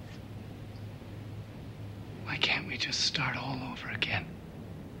 Why can't we just start all over again?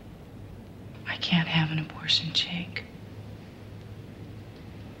 I can't have an abortion, Jake.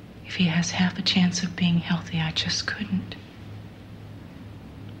 If he has half a chance of being healthy, I just couldn't.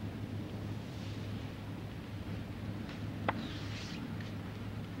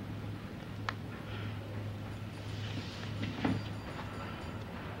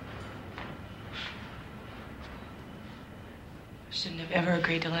 I shouldn't have ever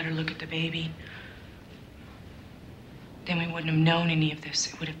agreed to let her look at the baby. Then we wouldn't have known any of this.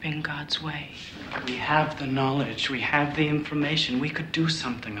 It would have been God's way. We have the knowledge. We have the information. We could do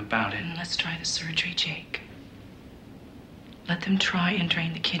something about it. And let's try the surgery, Jake. Let them try and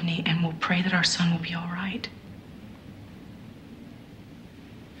drain the kidney, and we'll pray that our son will be all right.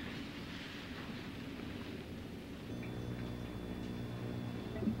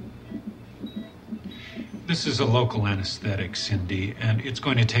 This is a local anesthetic, Cindy, and it's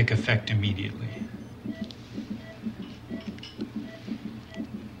going to take effect immediately.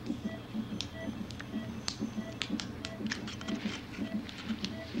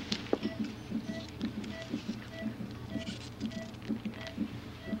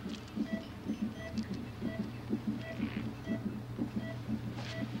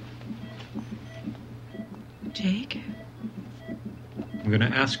 Jake? I'm going to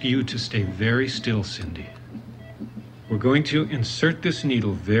ask you to stay very still, Cindy. We're going to insert this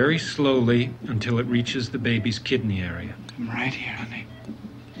needle very slowly until it reaches the baby's kidney area. I'm right here, honey.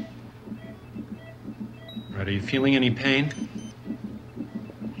 Right, are you feeling any pain?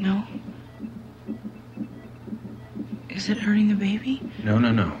 No. Is it hurting the baby?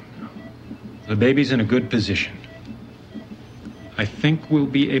 No. The baby's in a good position. I think we'll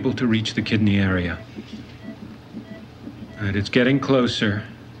be able to reach the kidney area. And it's getting closer.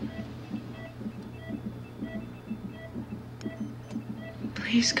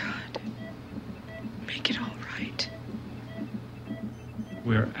 Please, God, make it all right.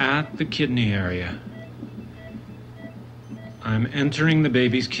 We're at the kidney area. I'm entering the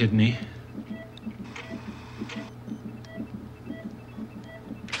baby's kidney.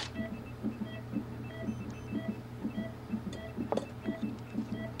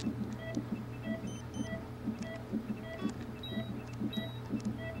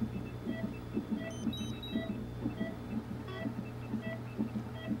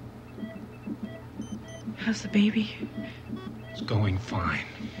 How's the baby? It's going fine.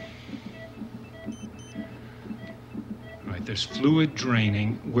 All right, there's fluid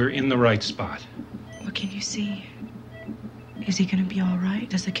draining. We're in the right spot. What can you see? Is he going to be all right?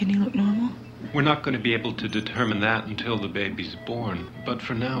 Does the kidney look normal? We're not going to be able to determine that until the baby's born, but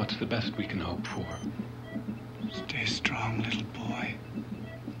for now, it's the best we can hope for. Stay strong, little boy.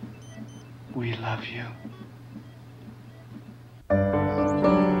 We love you.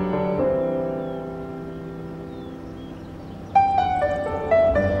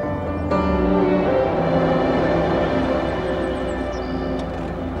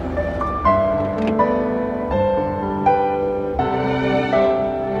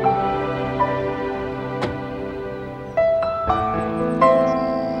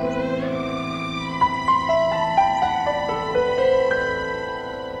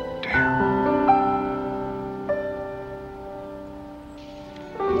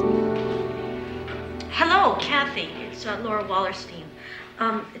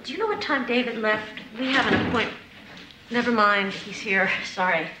 Do you know what time David left? We have an appointment. Never mind, he's here.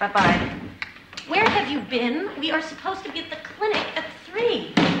 Sorry. Bye-bye. Where have you been? We are supposed to be at the clinic at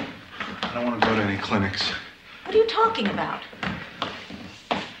 3. I don't want to go to any clinics. What are you talking about?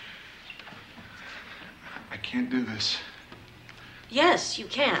 I can't do this. Yes, you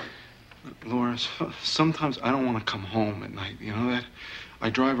can. Laura, sometimes I don't want to come home at night. You know that? I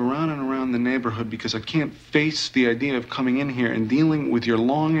drive around and around the neighborhood because I can't face the idea of coming in here and dealing with your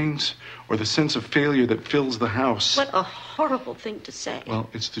longings or the sense of failure that fills the house. What a horrible thing to say. Well,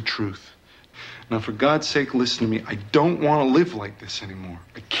 it's the truth. Now, for God's sake, listen to me. I don't want to live like this anymore.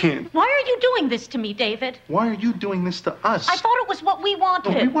 I can't. Why are you doing this to me, David? Why are you doing this to us? I thought it was what we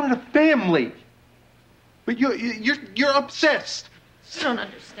wanted. No, we wanted a family. But you're obsessed. You don't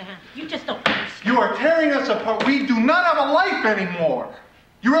understand. You just don't understand. You are tearing us apart. We do not have a life anymore.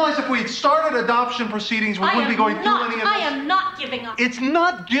 You realize if we had started adoption proceedings, we wouldn't be going through any of this? I am not giving up. It's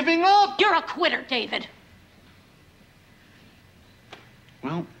not giving up. You're a quitter, David.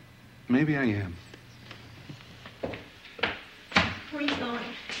 Well, maybe I am. Where are you going?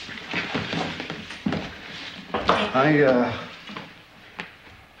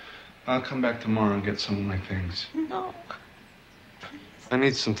 I'll come back tomorrow and get some of my things. No. I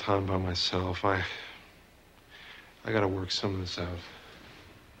need some time by myself. I gotta work some of this out.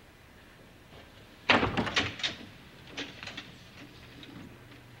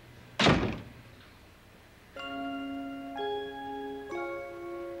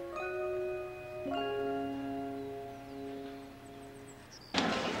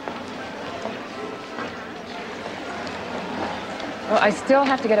 Well, I still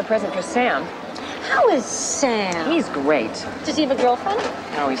have to get a present for Sam. How is Sam? He's great. Does he have a girlfriend?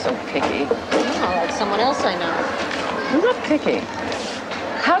 Oh, he's so picky. Oh, like someone else I know. I'm not picky.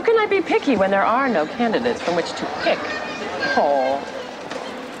 How can I be picky when there are no candidates from which to pick? Oh.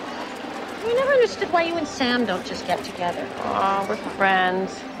 I never understood why you and Sam don't just get together. Oh, we're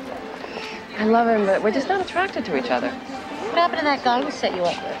friends. I love him, but we're just not attracted to each other. What happened to that guy who set you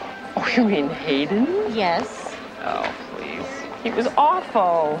up with? Oh, you mean Hayden? Yes. Oh, please. He was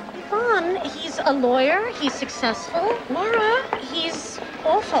awful. Fun. He's a lawyer. He's successful. Laura. He's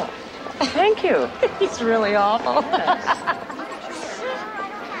awful. Thank you. He's really awful.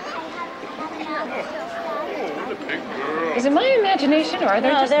 Is it my imagination, or are they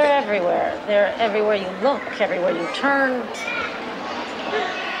No, just... they're everywhere. They're everywhere you look, everywhere you turn.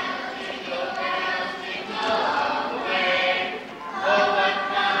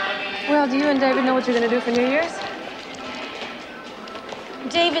 Well, do you and David know what you're going to do for New Year's?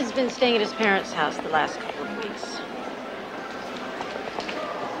 David's been staying at his parents' house the last couple of weeks.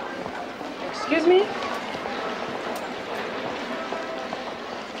 Excuse me?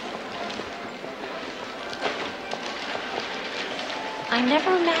 I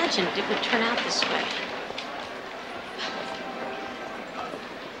never imagined it would turn out this way.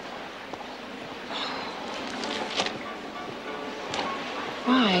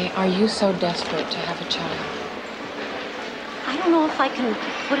 Why are you so desperate to have a child? I don't know if I can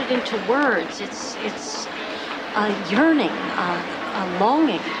put it into words. It's a yearning, a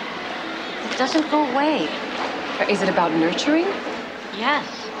longing. It doesn't go away. Is it about nurturing? Yes,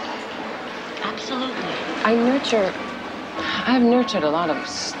 absolutely. I've nurtured a lot of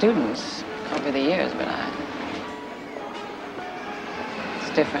students over the years, but it's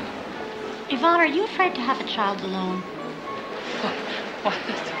different. Yvonne, are you afraid to have a child alone? What?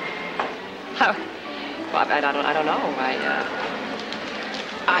 How? Well, I don't know.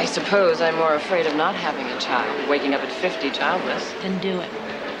 I suppose I'm more afraid of not having a child, waking up at 50 childless. Then do it.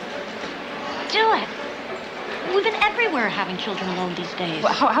 Do it. We've been everywhere having children alone these days.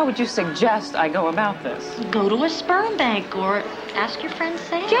 Well, how would you suggest I go about this? Go to a sperm bank or ask your friend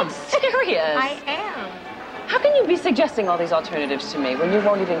Sam. Get serious. I am. How can you be suggesting all these alternatives to me when you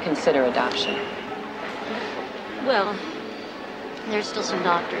won't even consider adoption? Well, there's still some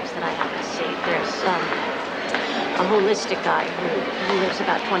doctors that I have to see. There's a holistic guy who lives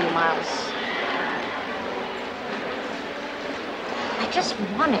about 20 miles. I just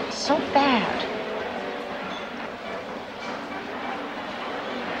want it so bad.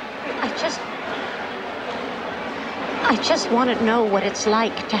 I just want to know what it's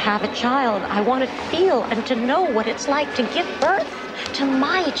like to have a child. I want to feel and to know what it's like to give birth to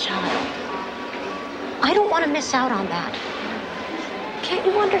my child. I don't want to miss out on that. Can't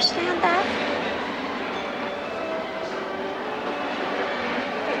you understand that?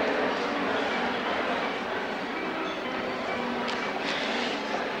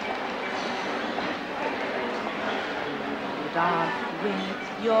 Off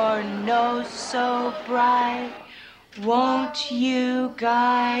with your nose so bright, won't you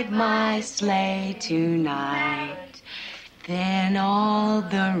guide my sleigh tonight? Then all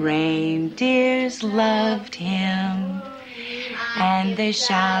the reindeers loved him, and they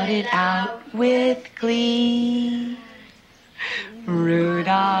shouted out with glee,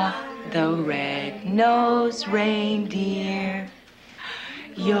 Rudolph the red-nosed reindeer,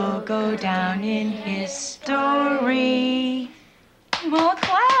 you'll go down in history. Well,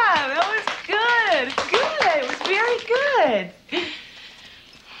 clap. That was good. Good. It was very good.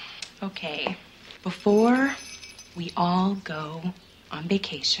 Okay, before we all go on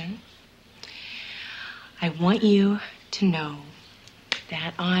vacation, I want you to know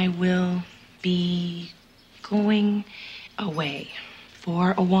that I will be going away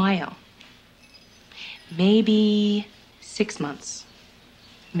for a while. Maybe 6 months.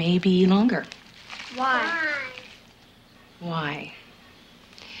 Maybe longer. Why? Why?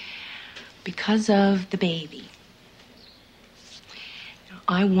 Because of the baby.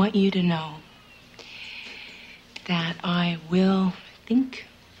 I want you to know that I will think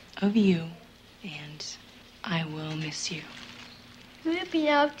of you and I will miss you. We'll be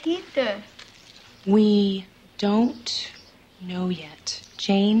out either. We don't know yet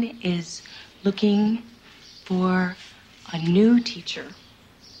Jane is looking for a new teacher.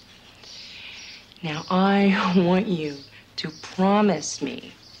 Now, I want you to promise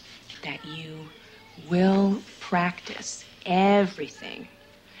me that you will practice everything.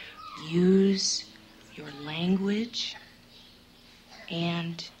 Use your language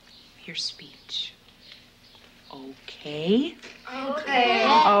and your speech. Okay? Okay.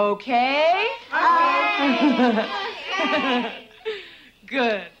 Okay? Okay.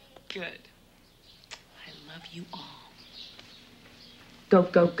 Good, good. I love you all. Go,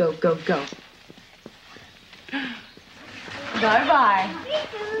 go, go, go, go. Bye-bye.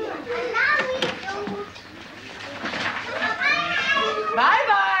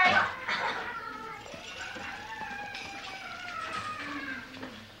 Bye-bye.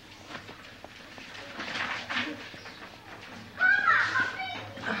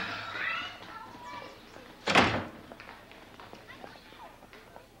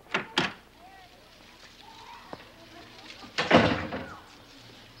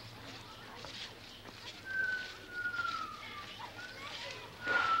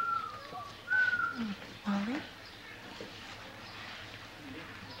 Molly?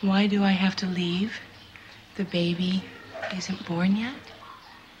 Why do I have to leave? The baby isn't born yet?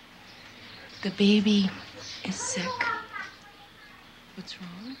 The baby is sick. What's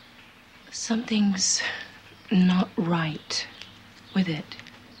wrong? Something's not right with it.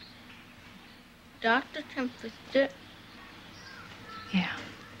 Doctor can fix it. Yeah.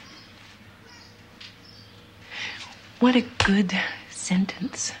 What a good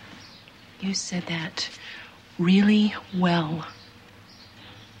sentence. You said that really well.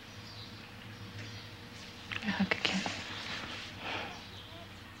 A hug again.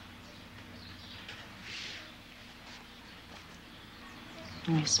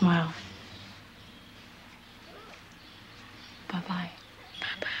 And you smile. Bye-bye.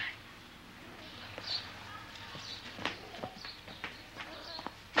 Bye-bye.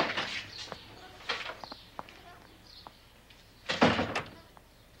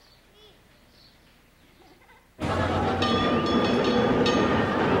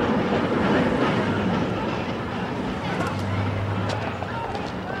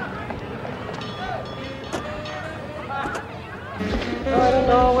 I don't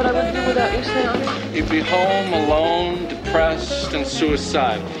know what I would do without you, Sam. You'd be home alone, depressed, and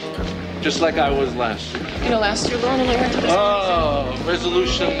suicidal. Just like I was last year. You know, last year, Lauren and I went to this. Oh,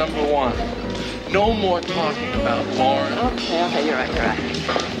 resolution number 1. No more talking about Lauren. Okay, you're right.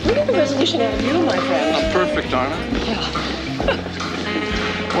 We get the resolution out of you, my friend. I'm perfect, aren't I? Yeah.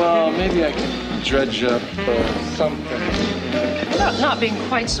 Well, maybe I can dredge up something. About not being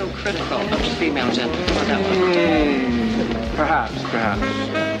quite so critical of the female gender. On that one. Perhaps.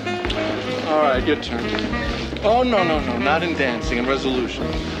 All right, your turn. Oh, no, not in dancing, in resolution.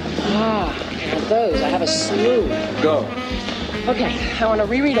 And those, I have a slew. Go. Okay, I want to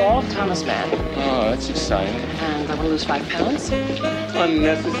reread all of Thomas Mann. Oh, that's exciting. And I want to lose 5 pounds.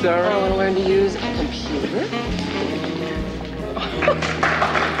 Unnecessary. I want to learn to use a computer.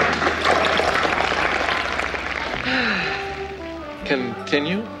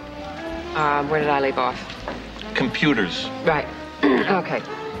 Continue. Where did I leave off? Computers. Right. Okay.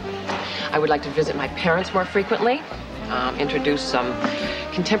 I would like to visit my parents more frequently, introduce some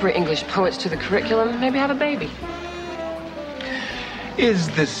contemporary English poets to the curriculum, maybe have a baby. Is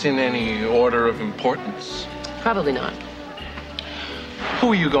this in any order of importance? Probably not.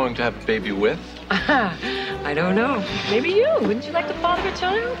 Who are you going to have a baby with? I don't know. Maybe you. Wouldn't you like to father a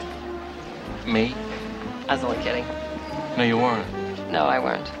child? Me? I was only kidding. No, you weren't. No, I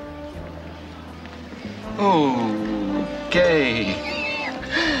weren't. Oh, gay.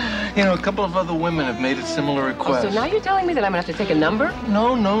 You know, a couple of other women have made a similar request. Oh, so now you're telling me that I'm going to have to take a number?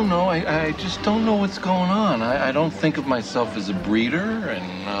 No. I just don't know what's going on. I don't think of myself as a breeder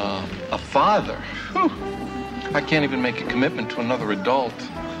and a father. Whew. I can't even make a commitment to another adult.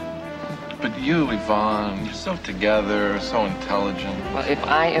 But you, Yvonne, you're so together, so intelligent. Well, if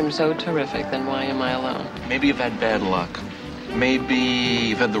I am so terrific, then why am I alone? Maybe you've had bad luck. Maybe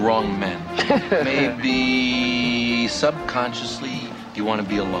you've had the wrong men. Maybe subconsciously you want to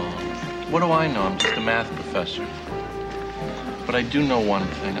be alone. What do I know? I'm just a math professor. But I do know one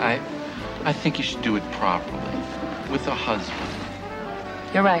thing. I think you should do it properly, with a husband.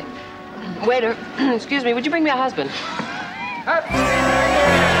 You're right. Waiter, excuse me, would you bring me a husband?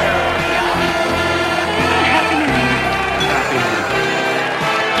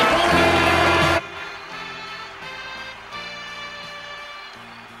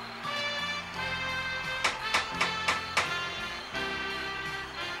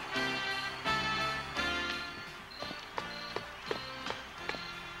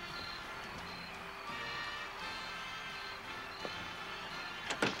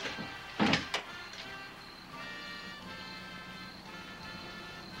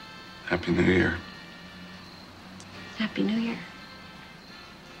 Happy New Year. Happy New Year.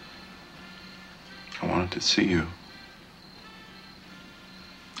 I wanted to see you.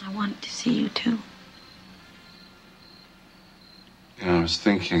 I wanted to see you too. You know, I was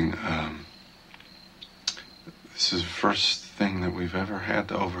thinking, this is the first thing that we've ever had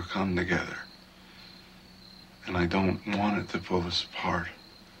to overcome together. And I don't want it to pull us apart.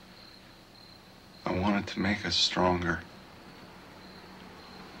 I want it to make us stronger.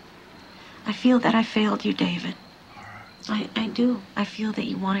 I feel that I failed you, David. I do. I feel that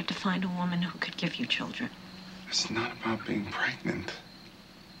you wanted to find a woman who could give you children. It's not about being pregnant.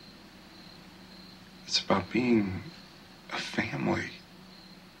 It's about being a family.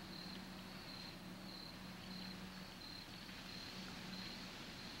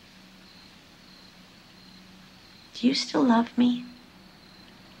 Do you still love me?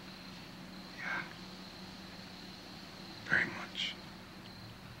 Very much.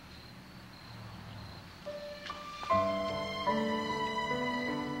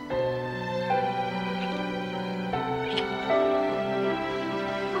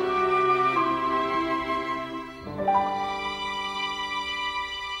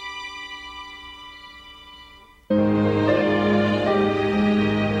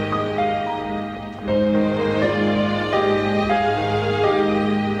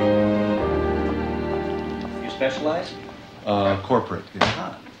 Specialize? Corporate.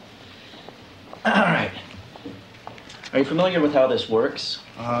 Yeah. All right. Are you familiar with how this works?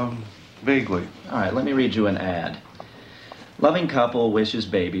 Vaguely. All right, let me read you an ad. Loving couple wishes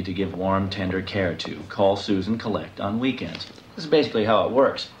baby to give warm, tender care to. Call Susan Collect on weekends. This is basically how it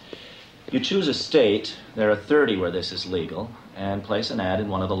works. You choose a state, there are 30 where this is legal, and place an ad in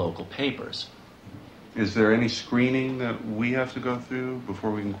one of the local papers. Is there any screening that we have to go through before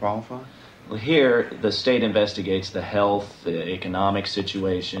we can qualify? Well, here, the state investigates the health, the economic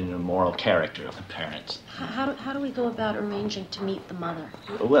situation, and moral character of the parents. How do we go about arranging to meet the mother?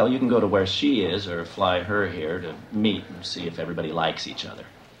 Well, you can go to where she is or fly her here to meet and see if everybody likes each other.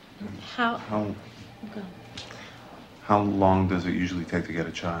 How long does it usually take to get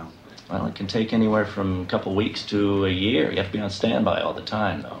a child? Well, it can take anywhere from a couple weeks to a year. You have to be on standby all the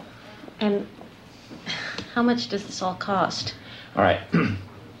time, though. And how much does this all cost? All right.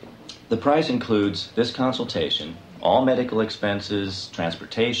 The price includes this consultation, all medical expenses,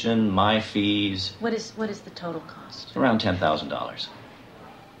 transportation, my fees. What is the total cost? Around $10,000.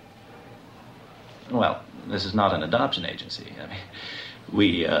 Well, this is not an adoption agency. I mean,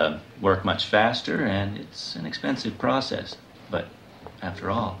 we work much faster, and it's an expensive process. But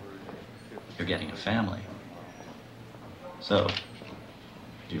after all, you're getting a family. So,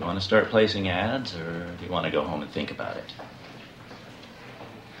 do you want to start placing ads, or do you want to go home and think about it?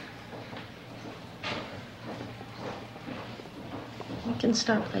 We can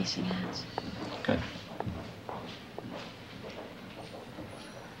start placing ads. Good.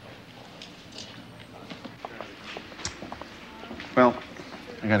 Well,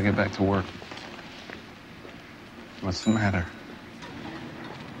 I gotta get back to work. What's the matter?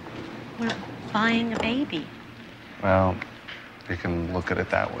 We're buying a baby. Well, you can look at it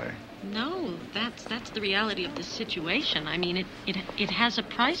that way. No, that's the reality of the situation. I mean, it has a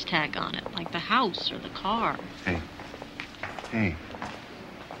price tag on it, like the house or the car. Hey,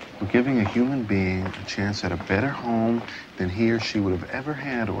 we're giving a human being a chance at a better home than he or she would have ever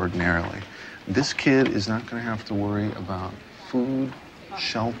had ordinarily. This kid is not going to have to worry about food,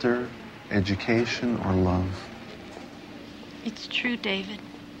 shelter, education, or love. It's true, David.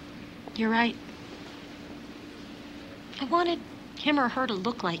 You're right. I wanted him or her to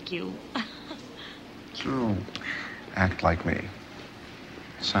look like you. So, act like me.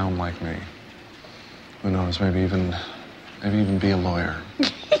 Sound like me. Who knows, maybe even be a lawyer.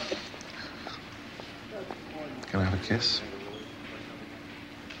 Can I have a kiss?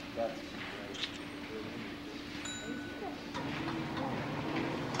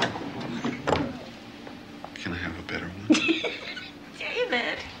 Can I have a better one?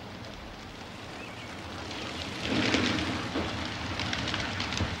 David.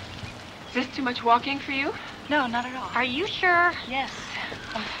 Is this too much walking for you? No, not at all. Are you sure? Yes,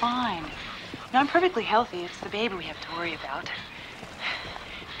 I'm fine. No, I'm perfectly healthy. It's the baby we have to worry about.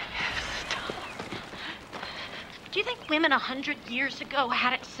 Do you think women 100 years ago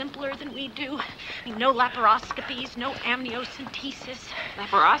had it simpler than we do? I mean, no laparoscopies, no amniocentesis.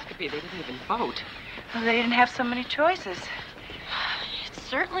 Laparoscopy, they didn't even vote. Well, they didn't have so many choices. It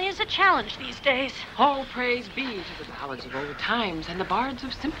certainly is a challenge these days. All praise be to the ballads of old times and the bards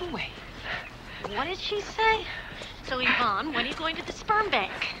of simple ways. What did she say? So, Yvonne, when are you going to the sperm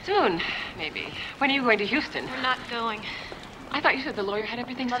bank? Soon, maybe. When are you going to Houston? We're not going. I thought you said the lawyer had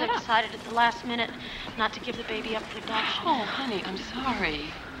everything Mother set up. decided at the last minute not to give the baby up for adoption. Oh, honey, I'm sorry.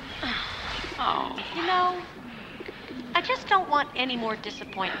 Oh. You know, I just don't want any more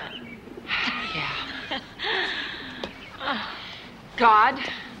disappointment. Yeah. God,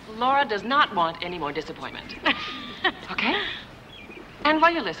 Laura does not want any more disappointment. Okay? And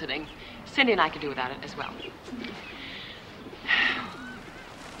while you're listening, Cindy and I can do without it as well.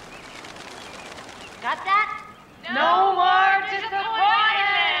 Got that? No more disappointment!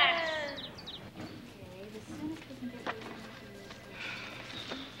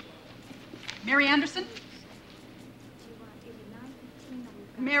 Mary Anderson?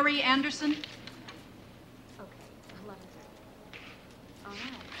 Mary Anderson?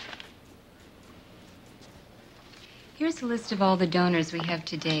 Here's a list of all the donors we have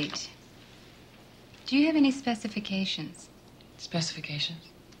to date. Do you have any specifications? Specifications?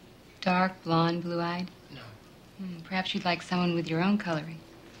 Dark, blonde, blue-eyed? No. Perhaps you'd like someone with your own coloring.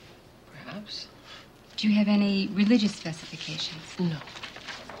 Perhaps. Do you have any religious specifications? No.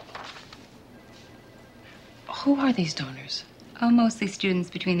 Who are these donors? Oh, mostly students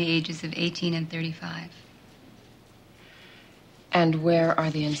between the ages of 18 and 35. And where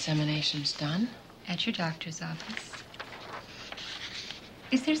are the inseminations done? At your doctor's office.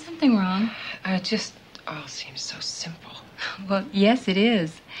 Is there something wrong? It just all seems so simple. Well, yes, it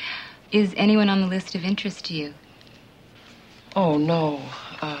is. Is anyone on the list of interest to you? Oh, no.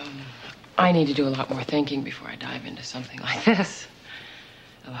 I need to do a lot more thinking before I dive into something like this.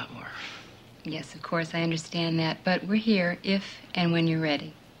 A lot more. Yes, of course, I understand that. But we're here if and when you're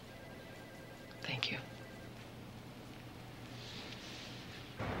ready. Thank you.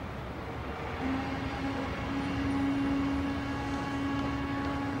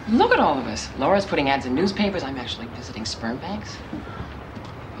 Look at all of us. Laura's putting ads in newspapers. I'm actually visiting sperm banks.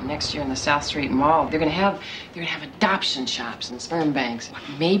 Next year in the South Street Mall, they're gonna have adoption shops and sperm banks.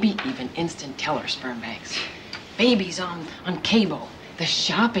 Maybe even instant teller sperm banks. Babies on cable. The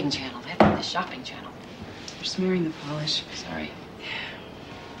shopping channel. That's the shopping channel. You're smearing the polish. Sorry.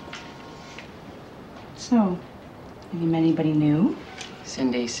 So, have you met anybody new?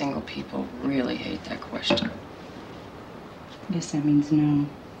 Cindy, single people really hate that question. I guess that means no.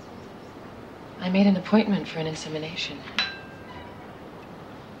 I made an appointment for an insemination.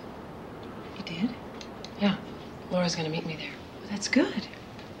 You did? Yeah. Laura's gonna meet me there. Well, that's good.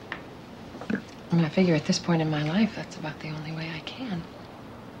 I mean, I figure at this point in my life, that's about the only way I can.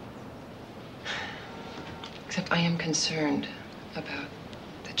 Except I am concerned about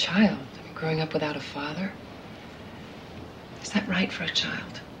the child. I mean, growing up without a father. Is that right for a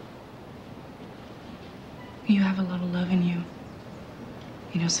child? You have a lot of love in you.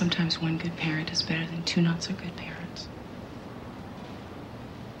 You know, sometimes one good parent is better than two not so good parents.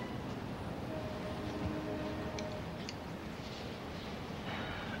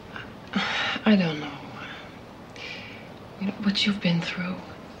 I don't know. You know, what you've been through.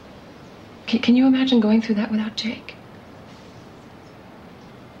 Can you imagine going through that without Jake?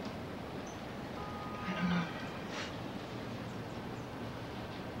 I don't know.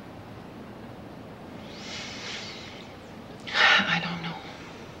 I don't know.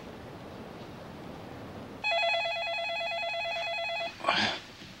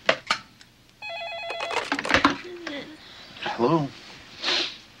 Hello?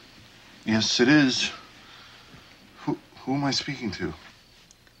 Yes, it is. Who am I speaking to?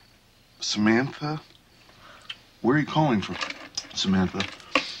 Samantha? Where are you calling from, Samantha?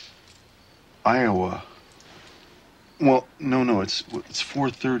 Iowa. Well, no, it's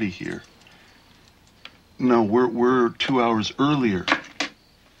 4:30 here. No, we're 2 hours earlier.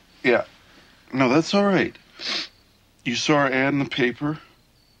 Yeah. No, that's all right. You saw our ad in the paper?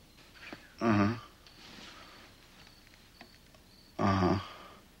 Uh-huh. Uh-huh.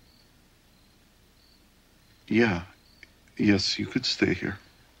 Yeah. Yes, you could stay here.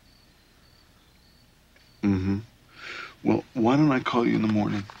 Mm-hmm. Well, why don't I call you in the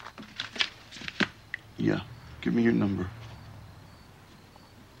morning? Yeah. Give me your number.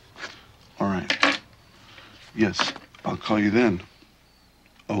 All right. Yes, I'll call you then.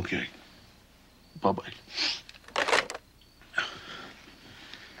 Okay. Bye-bye.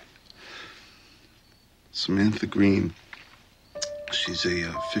 Samantha Green. She's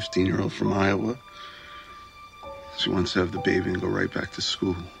a 15-year-old from Iowa. She wants to have the baby and go right back to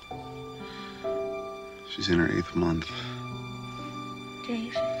school. She's in her 8th month.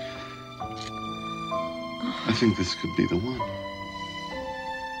 Dave. I think this could be the one.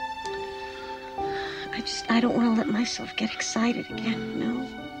 I don't want to let myself get excited again, you know?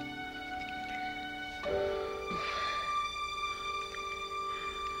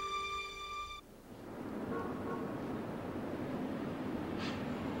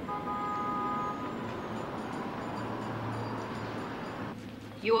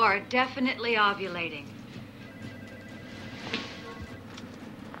 You are definitely ovulating.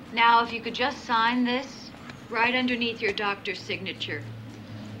 Now, if you could just sign this right underneath your doctor's signature.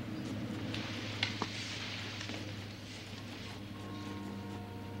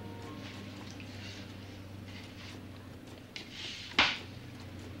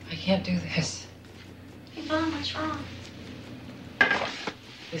 I can't do this. Yvonne, what's wrong?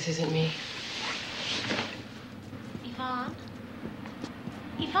 This isn't me. Yvonne?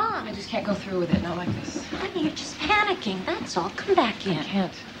 Yvonne! I just can't go through with it, not like this. Honey, you're just panicking. That's all. Come back in. I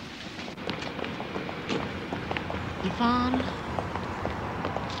can't. Yvonne?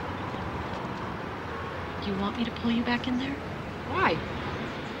 Do you want me to pull you back in there? Why?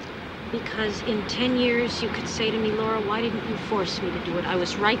 Because in 10 years you could say to me, Laura, why didn't you force me to do it? I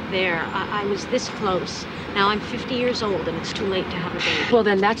was right there. I was this close. Now I'm 50 years old and it's too late to have a baby. Well,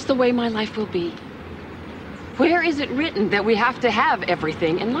 then that's the way my life will be. Where is it written that we have to have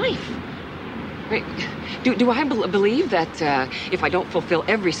everything in life? Wait, do I believe that if I don't fulfill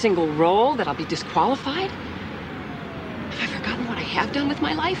every single role that I'll be disqualified? Have I forgotten what I have done with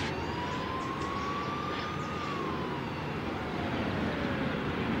my life?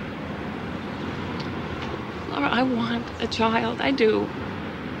 Laura, I want a child. I do.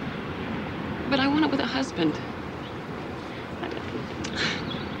 But I want it with a husband.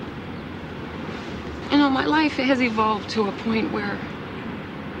 You know, my life has evolved to a point where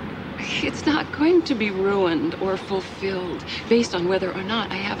it's not going to be ruined or fulfilled based on whether or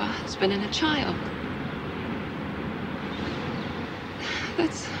not I have a husband and a child.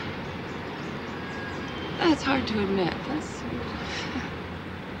 That's hard to admit.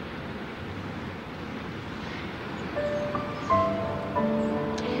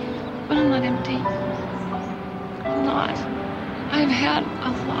 But I'm not empty. I'm not. I've had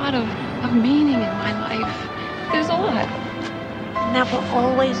a lot of meaning in my life. There's a lot. And that will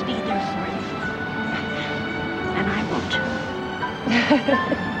always be there for you. And I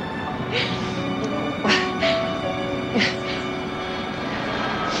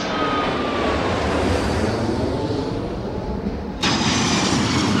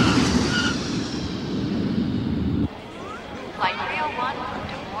Flight 301 from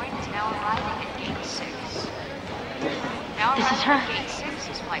Des Moines is now arriving at Gate 6. Now This is arriving her. at Gate 6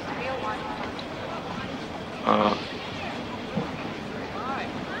 is Flight 301 from Des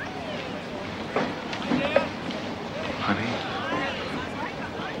Honey,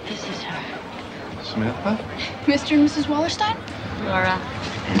 This is her. Samantha? Mr. and Mrs. Wallerstein? Laura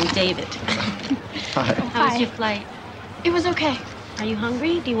and David. Hi. How was your flight? It was okay. Are you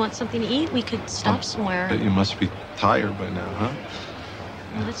hungry? Do you want something to eat? We could stop somewhere. Bet you must be tired by now, huh?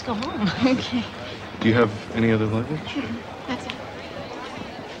 Well, let's go home. Okay. Do you have any other luggage? That's it.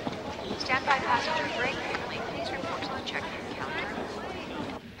 Stand by passenger break. Please report to the check-in counter.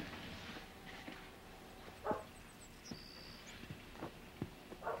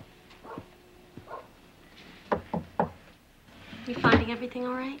 You finding everything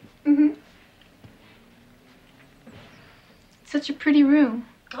all right? Mm-hmm. Such a pretty room.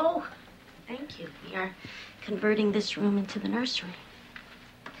 Oh, thank you. We are converting this room into the nursery.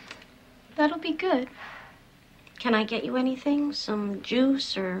 That'll be good. Can I get you anything? Some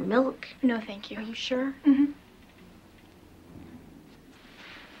juice or milk? No, thank you. Are you sure? Mm-hmm.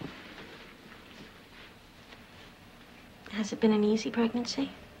 Has it been an easy pregnancy?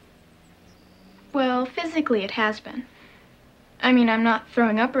 Well, physically it has been. I mean, I'm not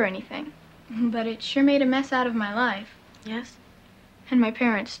throwing up or anything, but it sure made a mess out of my life. Yes? And my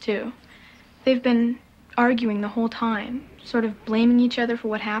parents, too. They've been arguing the whole time, sort of blaming each other for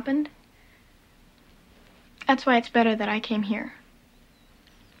what happened. That's why it's better that I came here.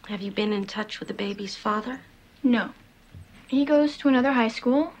 Have you been in touch with the baby's father? No. He goes to another high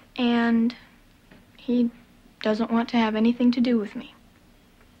school, and he doesn't want to have anything to do with me.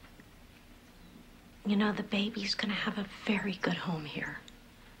 You know, the baby's gonna have a very good home here.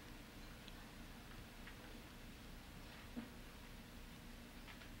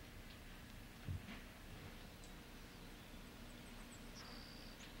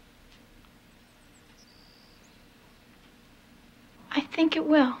 I think it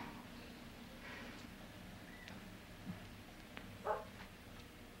will.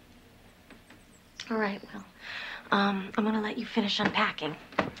 All right, well, I'm gonna let you finish unpacking.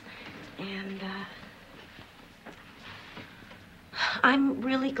 And, I'm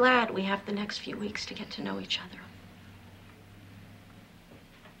really glad we have the next few weeks to get to know each other.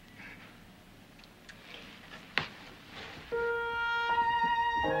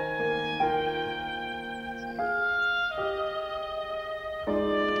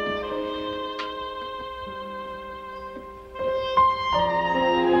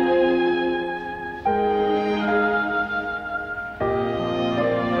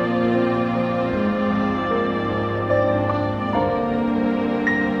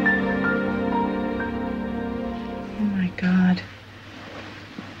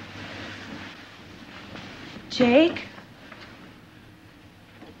 Jake?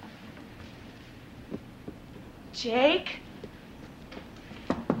 Jake?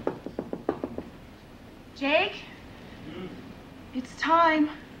 Jake? It's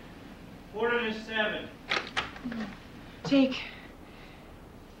time. 6:45. Jake,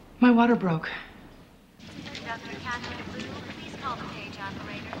 my water broke. Dr. Catherine Blue, please call the page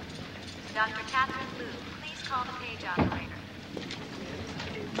operator. Dr. Catherine Blue, please call the page operator.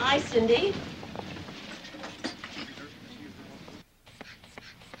 Hi, Cindy.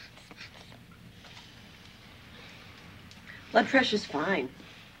 Blood pressure's fine.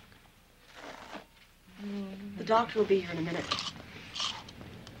 The doctor will be here in a minute.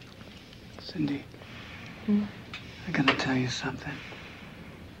 Cindy, I gotta tell you something.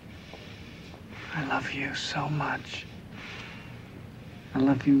 I love you so much. I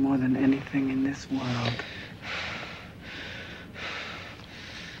love you more than anything in this world.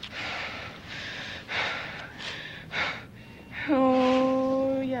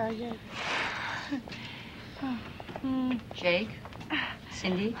 Oh, yeah. Jake,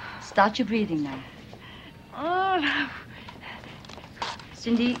 Cindy, start your breathing now. Oh, no.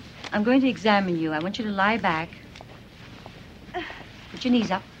 Cindy, I'm going to examine you. I want you to lie back. Put your knees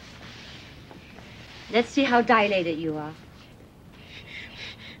up. Let's see how dilated you are.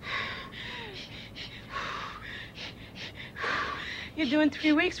 You're doing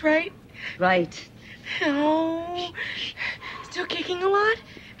 3 weeks, right? Right. Oh, still kicking a lot?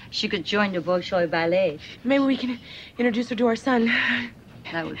 She could join the Bolshoi Ballet. Maybe we can introduce her to our son.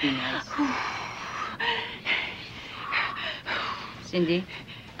 That would be nice. Cindy,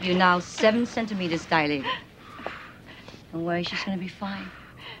 you're now 7 centimeters dilated. Don't worry, she's going to be fine.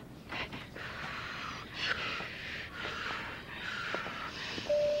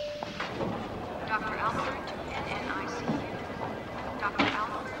 Dr. Alford to NNICU. Dr.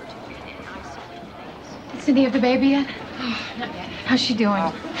 Alford to NNICU, please. Cindy, have the baby yet? Not yet. How's she doing?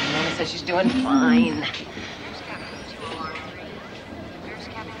 Mama says she's doing fine.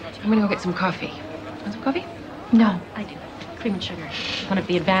 I'm gonna go get some coffee. Want some coffee? No. I do. Cream and sugar. One of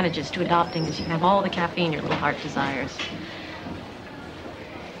the advantages to adopting is you can have all the caffeine your little heart desires.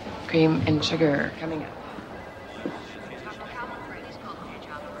 Cream and sugar coming up.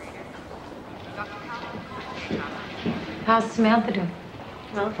 How's Samantha doing?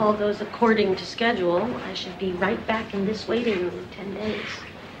 Well, if all goes according to schedule, I should be right back in this waiting room in 10 days.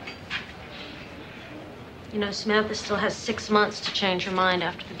 You know, Samantha still has 6 months to change her mind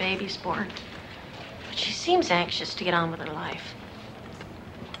after the baby's born. But she seems anxious to get on with her life.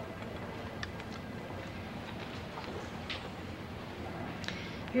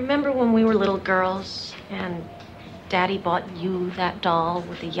 You remember when we were little girls and Daddy bought you that doll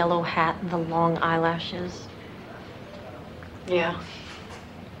with the yellow hat and the long eyelashes? Yeah.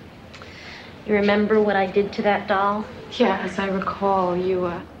 You remember what I did to that doll? Yeah, as I recall,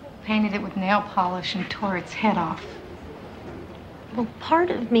 you painted it with nail polish and tore its head off. Well,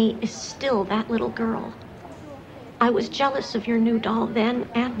 part of me is still that little girl. I was jealous of your new doll then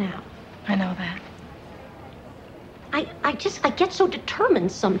and now. I know that. I get so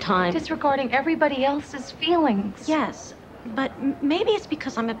determined sometimes. Disregarding everybody else's feelings. Yes, but maybe it's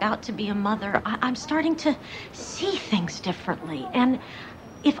because I'm about to be a mother. I'm starting to see things differently. And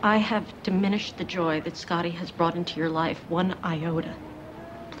if I have diminished the joy that Scotty has brought into your life 1 iota,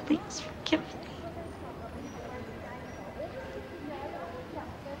 please forgive me.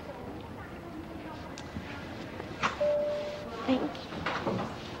 Thank you.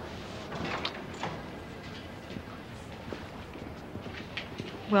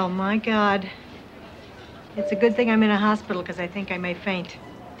 Well, my God. It's a good thing I'm in a hospital because I think I may faint.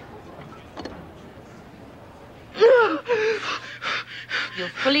 You're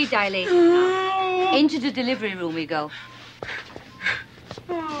fully dilated now. Into the delivery room we go.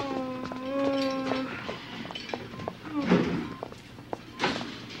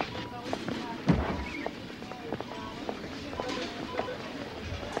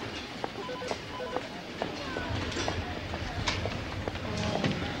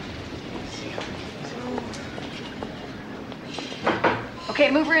 Okay,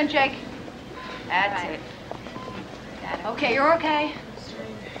 move her in, Jake. That's it. Okay, you're okay.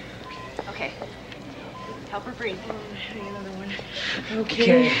 Okay. Help her breathe. Okay.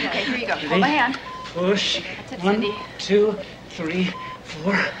 Okay, here you go. Ready? Hold my hand. Push. That's it, 1, Cindy. 2, 3,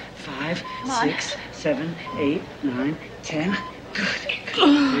 4, 5, Come on. 6, 7, 8, 9, 10.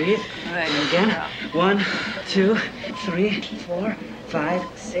 Good. Breathe. And again. 1, 2, 3, 4, 5,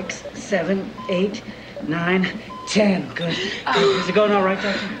 6, 7, 8, 9, 10. Good. Is it going all right,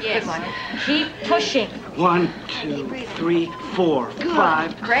 Doctor? Yes. Keep pushing. 1, 2, 3, 4,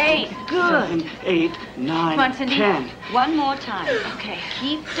 5, Great. 6, Good. 7, 8, 9, Come on, Cindy. 10. One more time. Okay.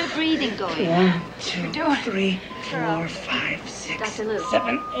 Keep the breathing going. 1, 2, 3, 4, 5, 6, Dr. Lou.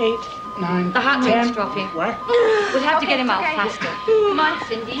 7, 8, 9, The heart 10. rate's dropping. What? We'll have to get him out okay. faster. Come on,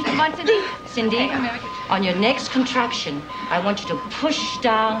 Cindy. Come on, Cindy. Cindy, Okay, come here. on your next contraction, I want you to push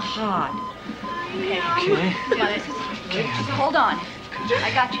down hard. Okay. Okay. Come on, just hold on.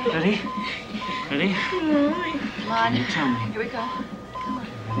 I got you. Ready? Ready? Come on. You tell me. Here we go. Come on.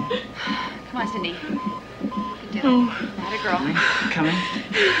 Come on, Cindy. You can do Oh. it. That a girl. Coming.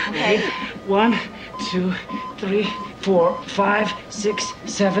 Okay. Ready? 1, 2, 3, 4, 5, 6,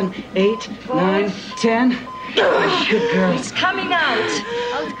 7, 8, 9, 10. Good girl. It's coming out.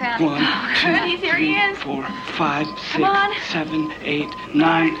 Oh, it's crowding. 1, 2, Here he 3, is. 4, 5, 6, Come on. 7, 8,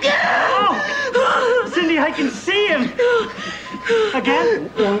 9. Oh! Cindy, I can see him. Again?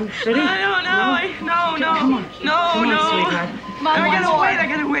 1, ready? I don't know. No. Come on. No, Come on, no. sweetheart. Come on, I one gotta more. wait. I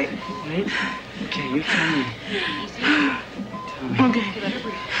gotta wait. Wait. Okay, you tell me. Okay. Let her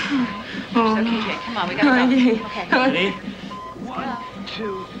breathe. Oh, It's okay, no. Jake. Come on, we gotta go. Okay. Ready? 1,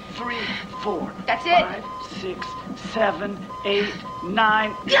 2, 3, 4. That's it. 5, 6, 7, 8,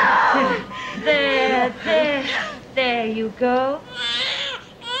 9. There you go.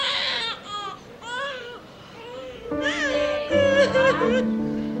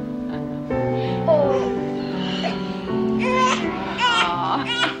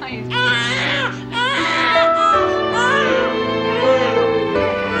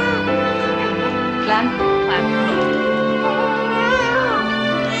 Clamp.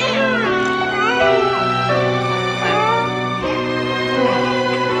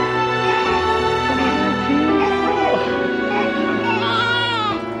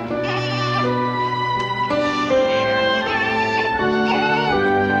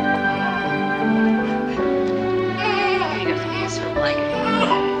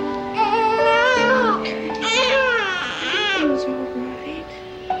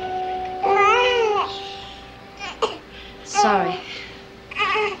 Sorry.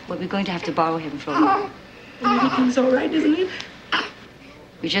 But we're going to have to borrow him for a while. Everything's all right, isn't it?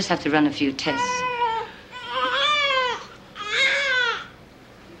 We just have to run a few tests.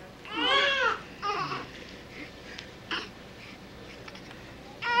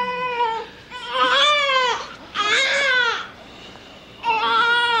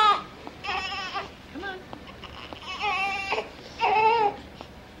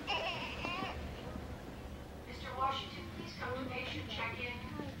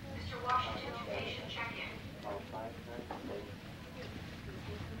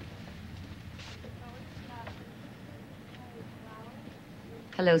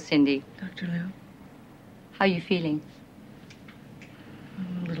 Hello, Cindy. Dr. Lou, How are you feeling?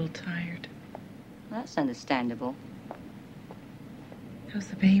 I'm a little tired. That's understandable. How's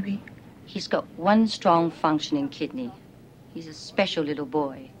the baby? He's got one strong functioning kidney. He's a special little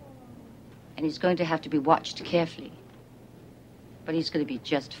boy. And he's going to have to be watched carefully. But he's going to be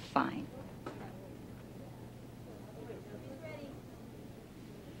just fine.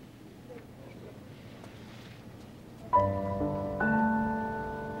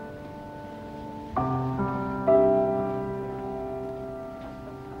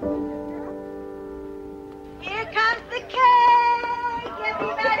 Here comes the cake,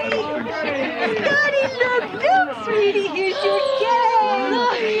 everybody. Scotty, look, sweetie, here's your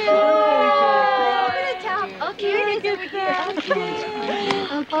cake. Over the top. Okay, here it is over here.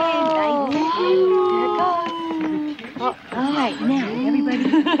 Okay, nice. Here it goes. All right, now, everybody.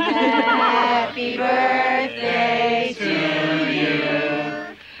 Happy birthday to you.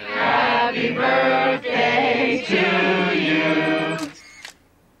 Happy birthday to you.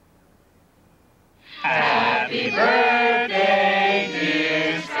 Happy birthday,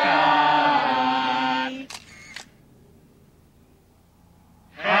 dear Scott.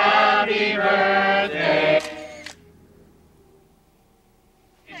 Happy birthday.